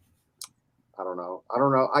 I don't know.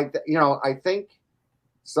 I think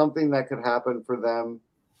something that could happen for them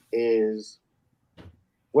is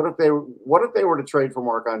what if they were to trade for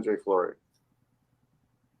Marc-Andre Fleury?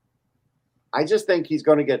 I just think he's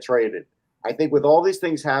going to get traded. I think with all these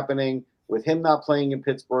things happening, with him not playing in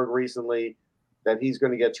Pittsburgh recently, that he's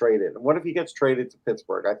going to get traded. And what if he gets traded to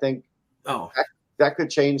Pittsburgh? I think that could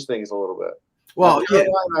change things a little bit. Well,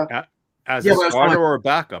 as a starter or a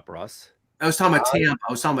backup, Russ? I was talking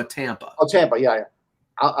about Tampa. Oh, Tampa, yeah.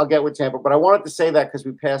 I'll get with Tampa. But I wanted to say that because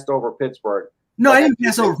we passed over Pittsburgh. No, I didn't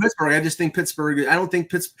pass over Pittsburgh. I just think Pittsburgh – I don't think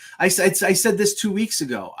Pittsburgh – I said this 2 weeks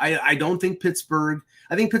ago. I don't think Pittsburgh –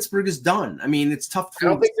 I think Pittsburgh is done. I mean, it's tough. I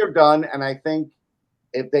don't think they're done, and I think –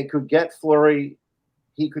 if they could get Fleury,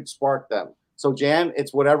 he could spark them. So, Jan,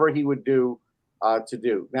 it's whatever he would do to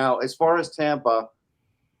do. Now, as far as Tampa,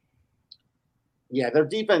 yeah, their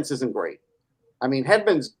defense isn't great. I mean,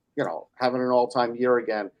 Hedman's, having an all-time year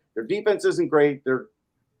again. Their defense isn't great.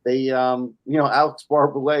 Alex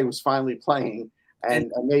Barbelet was finally playing,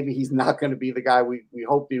 and maybe he's not going to be the guy we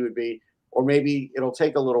hoped he would be, or maybe it'll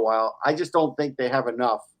take a little while. I just don't think they have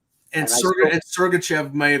enough. And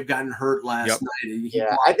Sergachev may have gotten hurt last night.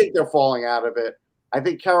 Yeah, I think they're falling out of it. I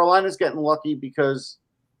think Carolina's getting lucky because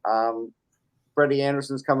Freddie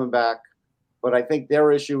Anderson's coming back. But I think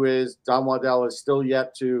their issue is Don Waddell is still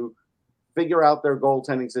yet to figure out their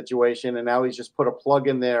goaltending situation. And now he's just put a plug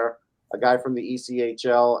in there, a guy from the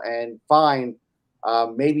ECHL. And fine,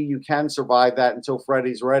 maybe you can survive that until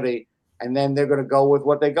Freddie's ready. And then they're going to go with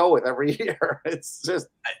what they go with every year. It's just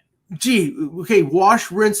 –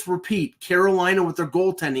 wash, rinse, repeat. Carolina with their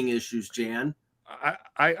goaltending issues, Jan.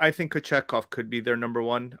 I think Kochetkov could be their number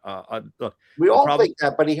one. Look, we all think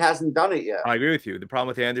that, but he hasn't done it yet. I agree with you. The problem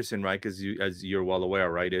with Anderson, right, as you're well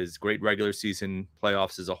aware, right, is great regular season,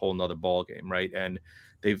 playoffs is a whole nother ball game, right? And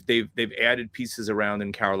they've added pieces around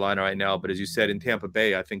in Carolina right now, but as you said, in Tampa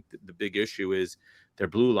Bay, I think the big issue is their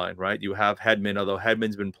blue line, right? You have Hedman, although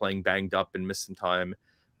Hedman's been playing banged up and missed some time.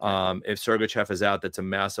 If Sergachev is out, that's a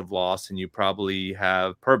massive loss, and you probably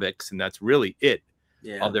have Perbix, and that's really it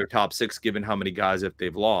of their top 6, given how many guys if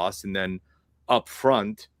they've lost. And then up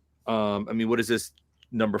front, what is this?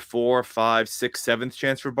 number 4, 5, 6, 7th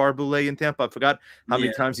chance for Barboulay in Tampa. I forgot how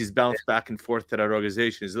many times he's bounced back and forth to that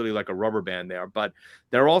organization. He's literally like a rubber band there. But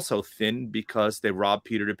they're also thin because they robbed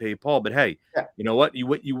Peter to pay Paul. But hey, you know what?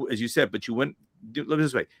 You as you said, but you went. Look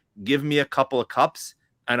this way: give me a couple of cups,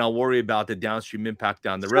 and I'll worry about the downstream impact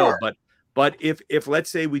down the road. But if let's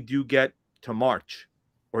say we do get to March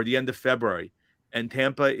or the end of February, and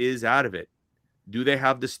Tampa is out of it, do they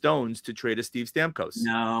have the stones to trade a Steve Stamkos?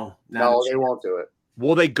 No, they won't do it.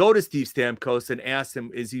 Will they go to Steve Stamkos and ask him,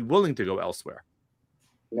 is he willing to go elsewhere?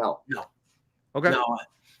 No. Okay. No.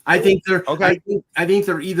 I think they're I think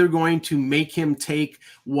they're either going to make him take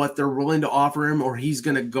what they're willing to offer him, or he's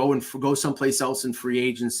going to go someplace else in free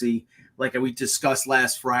agency, like we discussed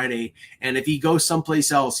last Friday. And if he goes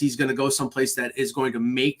someplace else, he's going to go someplace that is going to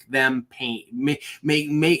make them pain,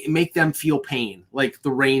 make them feel pain, like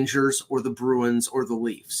the Rangers or the Bruins or the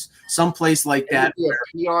Leafs, someplace like that. It'd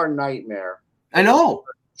be a PR nightmare. I know.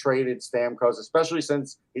 Traded Stamkos, especially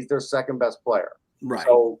since he's their second best player. Right.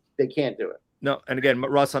 So they can't do it. No, and again,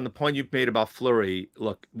 Russ, on the point you've made about Fleury,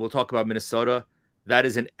 look, we'll talk about Minnesota. That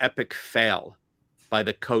is an epic fail by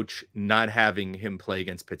the coach not having him play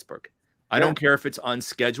against Pittsburgh. I don't care if it's on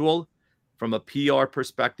schedule. From a PR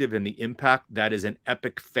perspective and the impact, that is an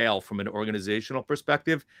epic fail from an organizational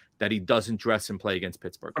perspective that he doesn't dress and play against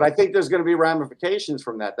Pittsburgh. But I think there's going to be ramifications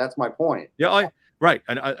from that. That's my point. Yeah, right.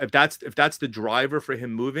 And if that's the driver for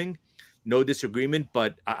him moving, no disagreement.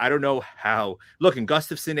 But I don't know how. Look, and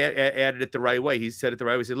Gustafsson added it the right way. He said it the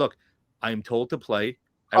right way. He said, "Look, I am told to play.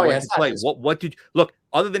 I want to play." What did you look?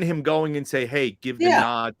 Other than him going and say, "Hey, give the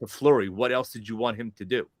nod to Fleury," what else did you want him to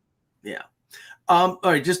do? Yeah. All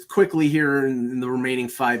right. Just quickly here in the remaining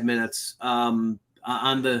 5 minutes, on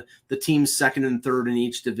the teams second and third in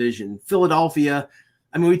each division, Philadelphia.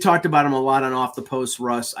 I mean, we talked about them a lot on Off the Post,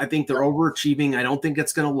 Russ. I think they're overachieving. I don't think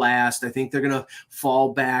it's going to last. I think they're going to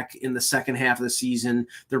fall back in the second half of the season.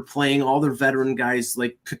 They're playing all their veteran guys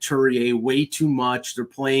like Couturier way too much. They're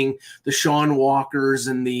playing the Sean Walkers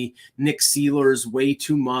and the Nick Sealers way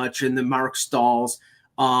too much, and the Mark Stalls.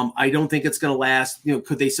 I don't think it's going to last. You know,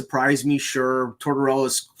 could they surprise me? Sure. Tortorella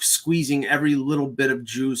is squeezing every little bit of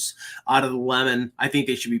juice out of the lemon. I think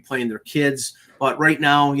they should be playing their kids. But right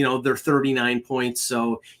now, you know, they're 39 points,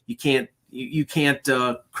 so you can't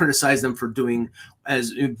criticize them for doing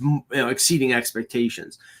as exceeding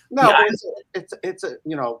expectations. No, it's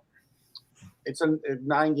a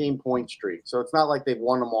 9-game point streak, so it's not like they've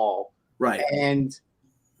won them all. Right. And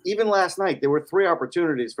even last night, there were 3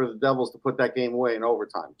 opportunities for the Devils to put that game away in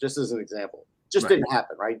overtime, just as an example. Just didn't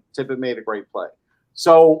happen, right? Tippett made a great play.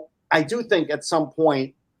 So I do think at some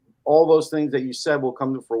point, all those things that you said will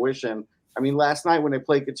come to fruition. I mean, last night when they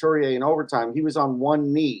played Couturier in overtime, he was on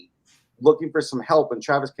one knee looking for some help, and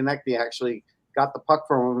Travis Konecny actually got the puck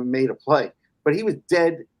from him and made a play. But he was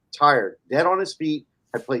dead tired, dead on his feet,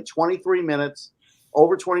 had played 23 minutes,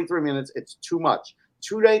 over 23 minutes. It's too much.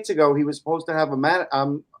 2 days ago, he was supposed to have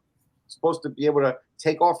supposed to be able to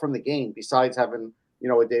take off from the game besides having,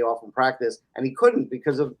 a day off from practice. And he couldn't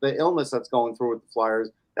because of the illness that's going through with the Flyers.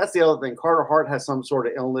 That's the other thing. Carter Hart has some sort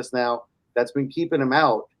of illness now that's been keeping him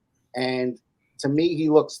out. And to me, he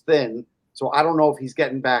looks thin. So I don't know if he's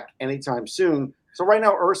getting back anytime soon. So right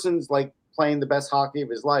now, Urson's like playing the best hockey of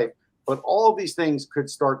his life. But all of these things could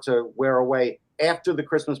start to wear away after the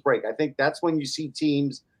Christmas break. I think that's when you see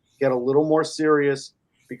teams get a little more serious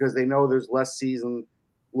because they know there's less season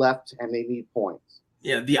left and they need points.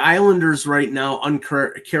 Yeah, the Islanders right now,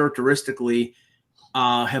 uncharacteristically,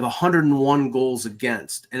 have 101 goals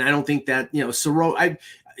against, and I don't think that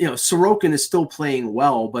Sorokin is still playing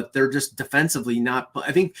well, but they're just defensively not.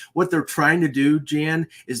 I think what they're trying to do, Jan,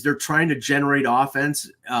 is they're trying to generate offense,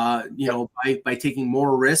 by taking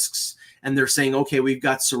more risks, and they're saying, okay, we've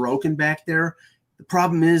got Sorokin back there. The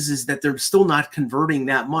problem is that they're still not converting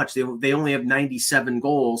that much. They only have 97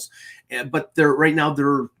 goals, but they're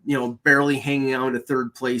barely hanging out at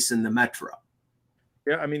third place in the Metro.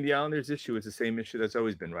 Yeah, I mean, the Islanders' issue is the same issue that's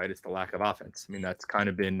always been, right? It's the lack of offense. I mean, that's kind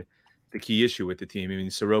of been the key issue with the team. I mean,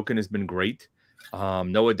 Sorokin has been great.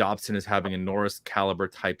 Noah Dobson is having a Norris caliber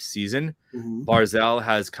type season. Mm-hmm. Barzal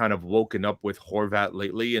has kind of woken up with Horvat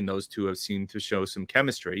lately, and those two have seemed to show some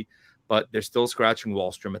chemistry, but they're still scratching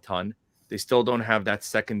Wahlstrom a ton. They still don't have that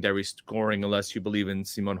secondary scoring unless you believe in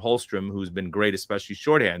Simon Holmstrom, who's been great, especially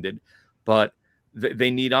shorthanded. But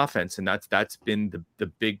they need offense, and that's been the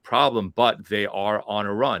big problem. But they are on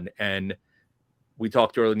a run. And we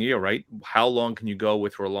talked earlier in the year, right? How long can you go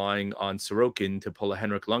with relying on Sorokin to pull a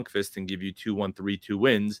Henrik Lundqvist and give you 2-1-3-2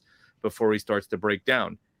 wins before he starts to break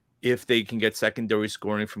down? if they can get secondary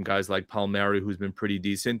scoring from guys like Palmieri, who's been pretty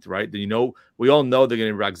decent, right? Then, we all know they're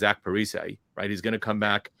going to rack Zach Parise, right? He's going to come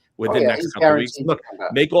back within the next couple of weeks. Look,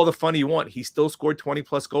 make all the fun you want. He still scored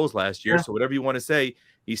 20-plus goals last year. Yeah. So whatever you want to say,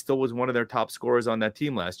 he still was one of their top scorers on that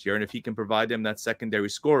team last year. And if he can provide them that secondary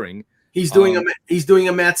scoring. He's doing a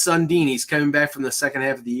Matt Sundin. He's coming back from the second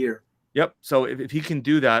half of the year. Yep. So if he can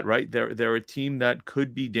do that, right, they're a team that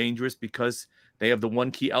could be dangerous because they have the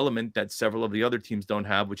one key element that several of the other teams don't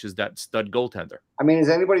have, which is that stud goaltender. I mean, has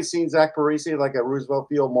anybody seen Zach Parise like at Roosevelt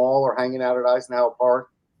Field Mall or hanging out at Eisenhower Park?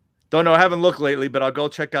 Don't know. I haven't looked lately, but I'll go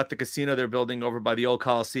check out the casino they're building over by the old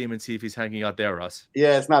Coliseum and see if he's hanging out there, Russ.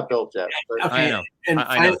 Yeah, it's not built yet. Okay. I know.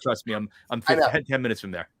 I know. Trust me. I'm 10 minutes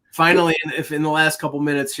from there. Finally, if in the last couple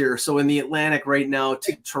minutes here, so in the Atlantic right now,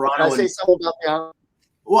 Toronto. Can I say something about the Islanders?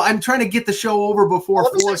 Well, I'm trying to get the show over before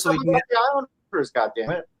 4, so you can get the Islanders. God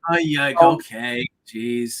damn it! Okay,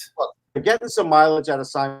 jeez. Look, they're getting some mileage out of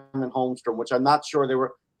Simon Holmstrom, which I'm not sure they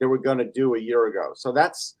were going to do a year ago. So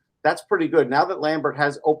that's pretty good. Now that Lambert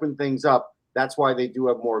has opened things up, that's why they do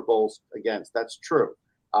have more goals against. That's true.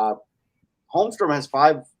 Holmstrom has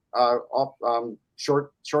 5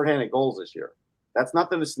 shorthanded goals this year. That's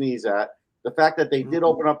nothing to sneeze at. The fact that they did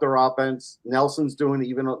open up their offense, Nelson's doing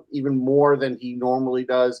even more than he normally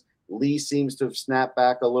does. Lee seems to have snapped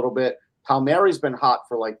back a little bit. Palmieri's been hot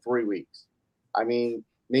for like 3 weeks. I mean,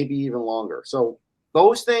 maybe even longer. So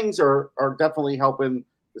those things are definitely helping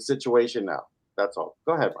the situation now. That's all.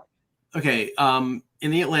 Go ahead, Mike. Okay.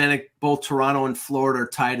 In the Atlantic, both Toronto and Florida are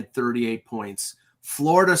tied at 38 points.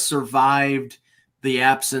 Florida survived the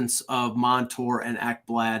absence of Montour and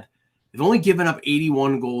Ekblad. They've only given up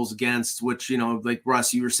 81 goals against, which, like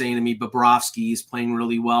Russ, you were saying to me, Bobrovsky is playing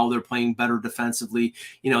really well. They're playing better defensively.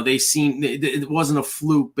 It wasn't a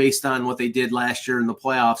fluke based on what they did last year in the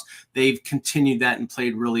playoffs. They've continued that and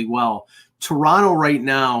played really well. Toronto right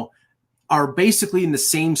now are basically in the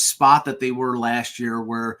same spot that they were last year,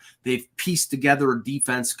 where they've pieced together a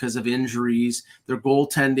defense because of injuries. Their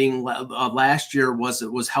goaltending last year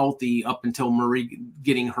was healthy up until Murray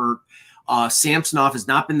getting hurt. Samsonov has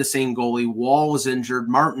not been the same goalie. Wall is injured.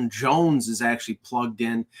 Martin Jones is actually plugged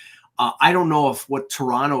in. I don't know if what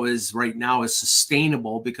Toronto is right now is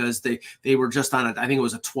sustainable, because they were just on I think it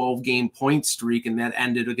was a 12-game point streak, and that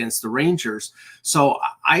ended against the Rangers. So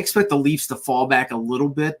I expect the Leafs to fall back a little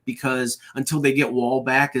bit, because until they get Wall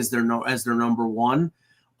back as their number one.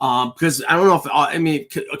 Because I don't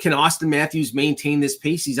know can Austin Matthews maintain this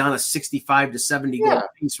pace? He's on a 65 to 70 goal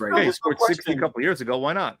pace right now. He scored 60 a couple of years ago.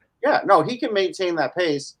 Why not? Yeah, no, he can maintain that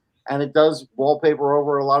pace, and it does wallpaper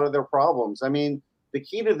over a lot of their problems. I mean, the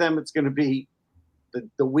key to them, it's going to be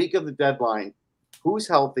the week of the deadline. Who's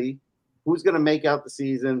healthy? Who's going to make out the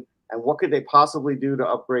season? And what could they possibly do to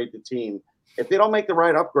upgrade the team? If they don't make the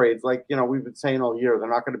right upgrades, like, we've been saying all year, they're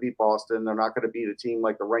not going to beat Boston. They're not going to beat a team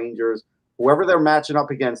like the Rangers. Whoever they're matching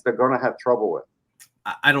up against, they're going to have trouble with.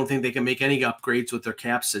 I don't think they can make any upgrades with their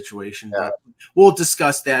cap situation. Yeah. But we'll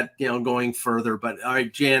discuss that, going further. But all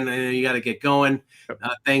right, Jan, you got to get going.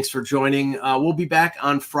 Thanks for joining. We'll be back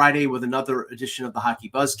on Friday with another edition of the Hockey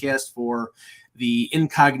Buzzcast. For the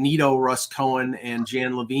incognito Russ Cohen and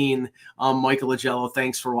Jan Levine, Michael Agello.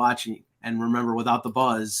 Thanks for watching. And remember, without the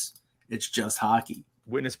buzz, it's just hockey.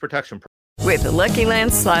 Witness protection. With the Lucky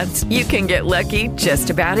Land Slots, you can get lucky just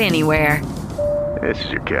about anywhere. This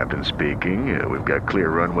is your captain speaking. We've got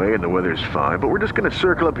clear runway and the weather's fine, but we're just going to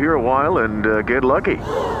circle up here a while and get lucky.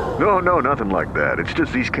 No, nothing like that. It's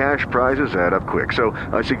just these cash prizes add up quick. So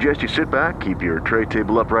I suggest you sit back, keep your tray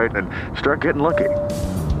table upright, and start getting lucky.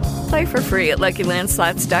 Play for free at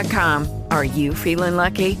LuckyLandSlots.com. Are you feeling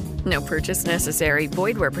lucky? No purchase necessary.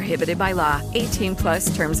 Void where prohibited by law.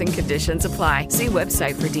 18+ terms and conditions apply. See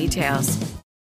website for details.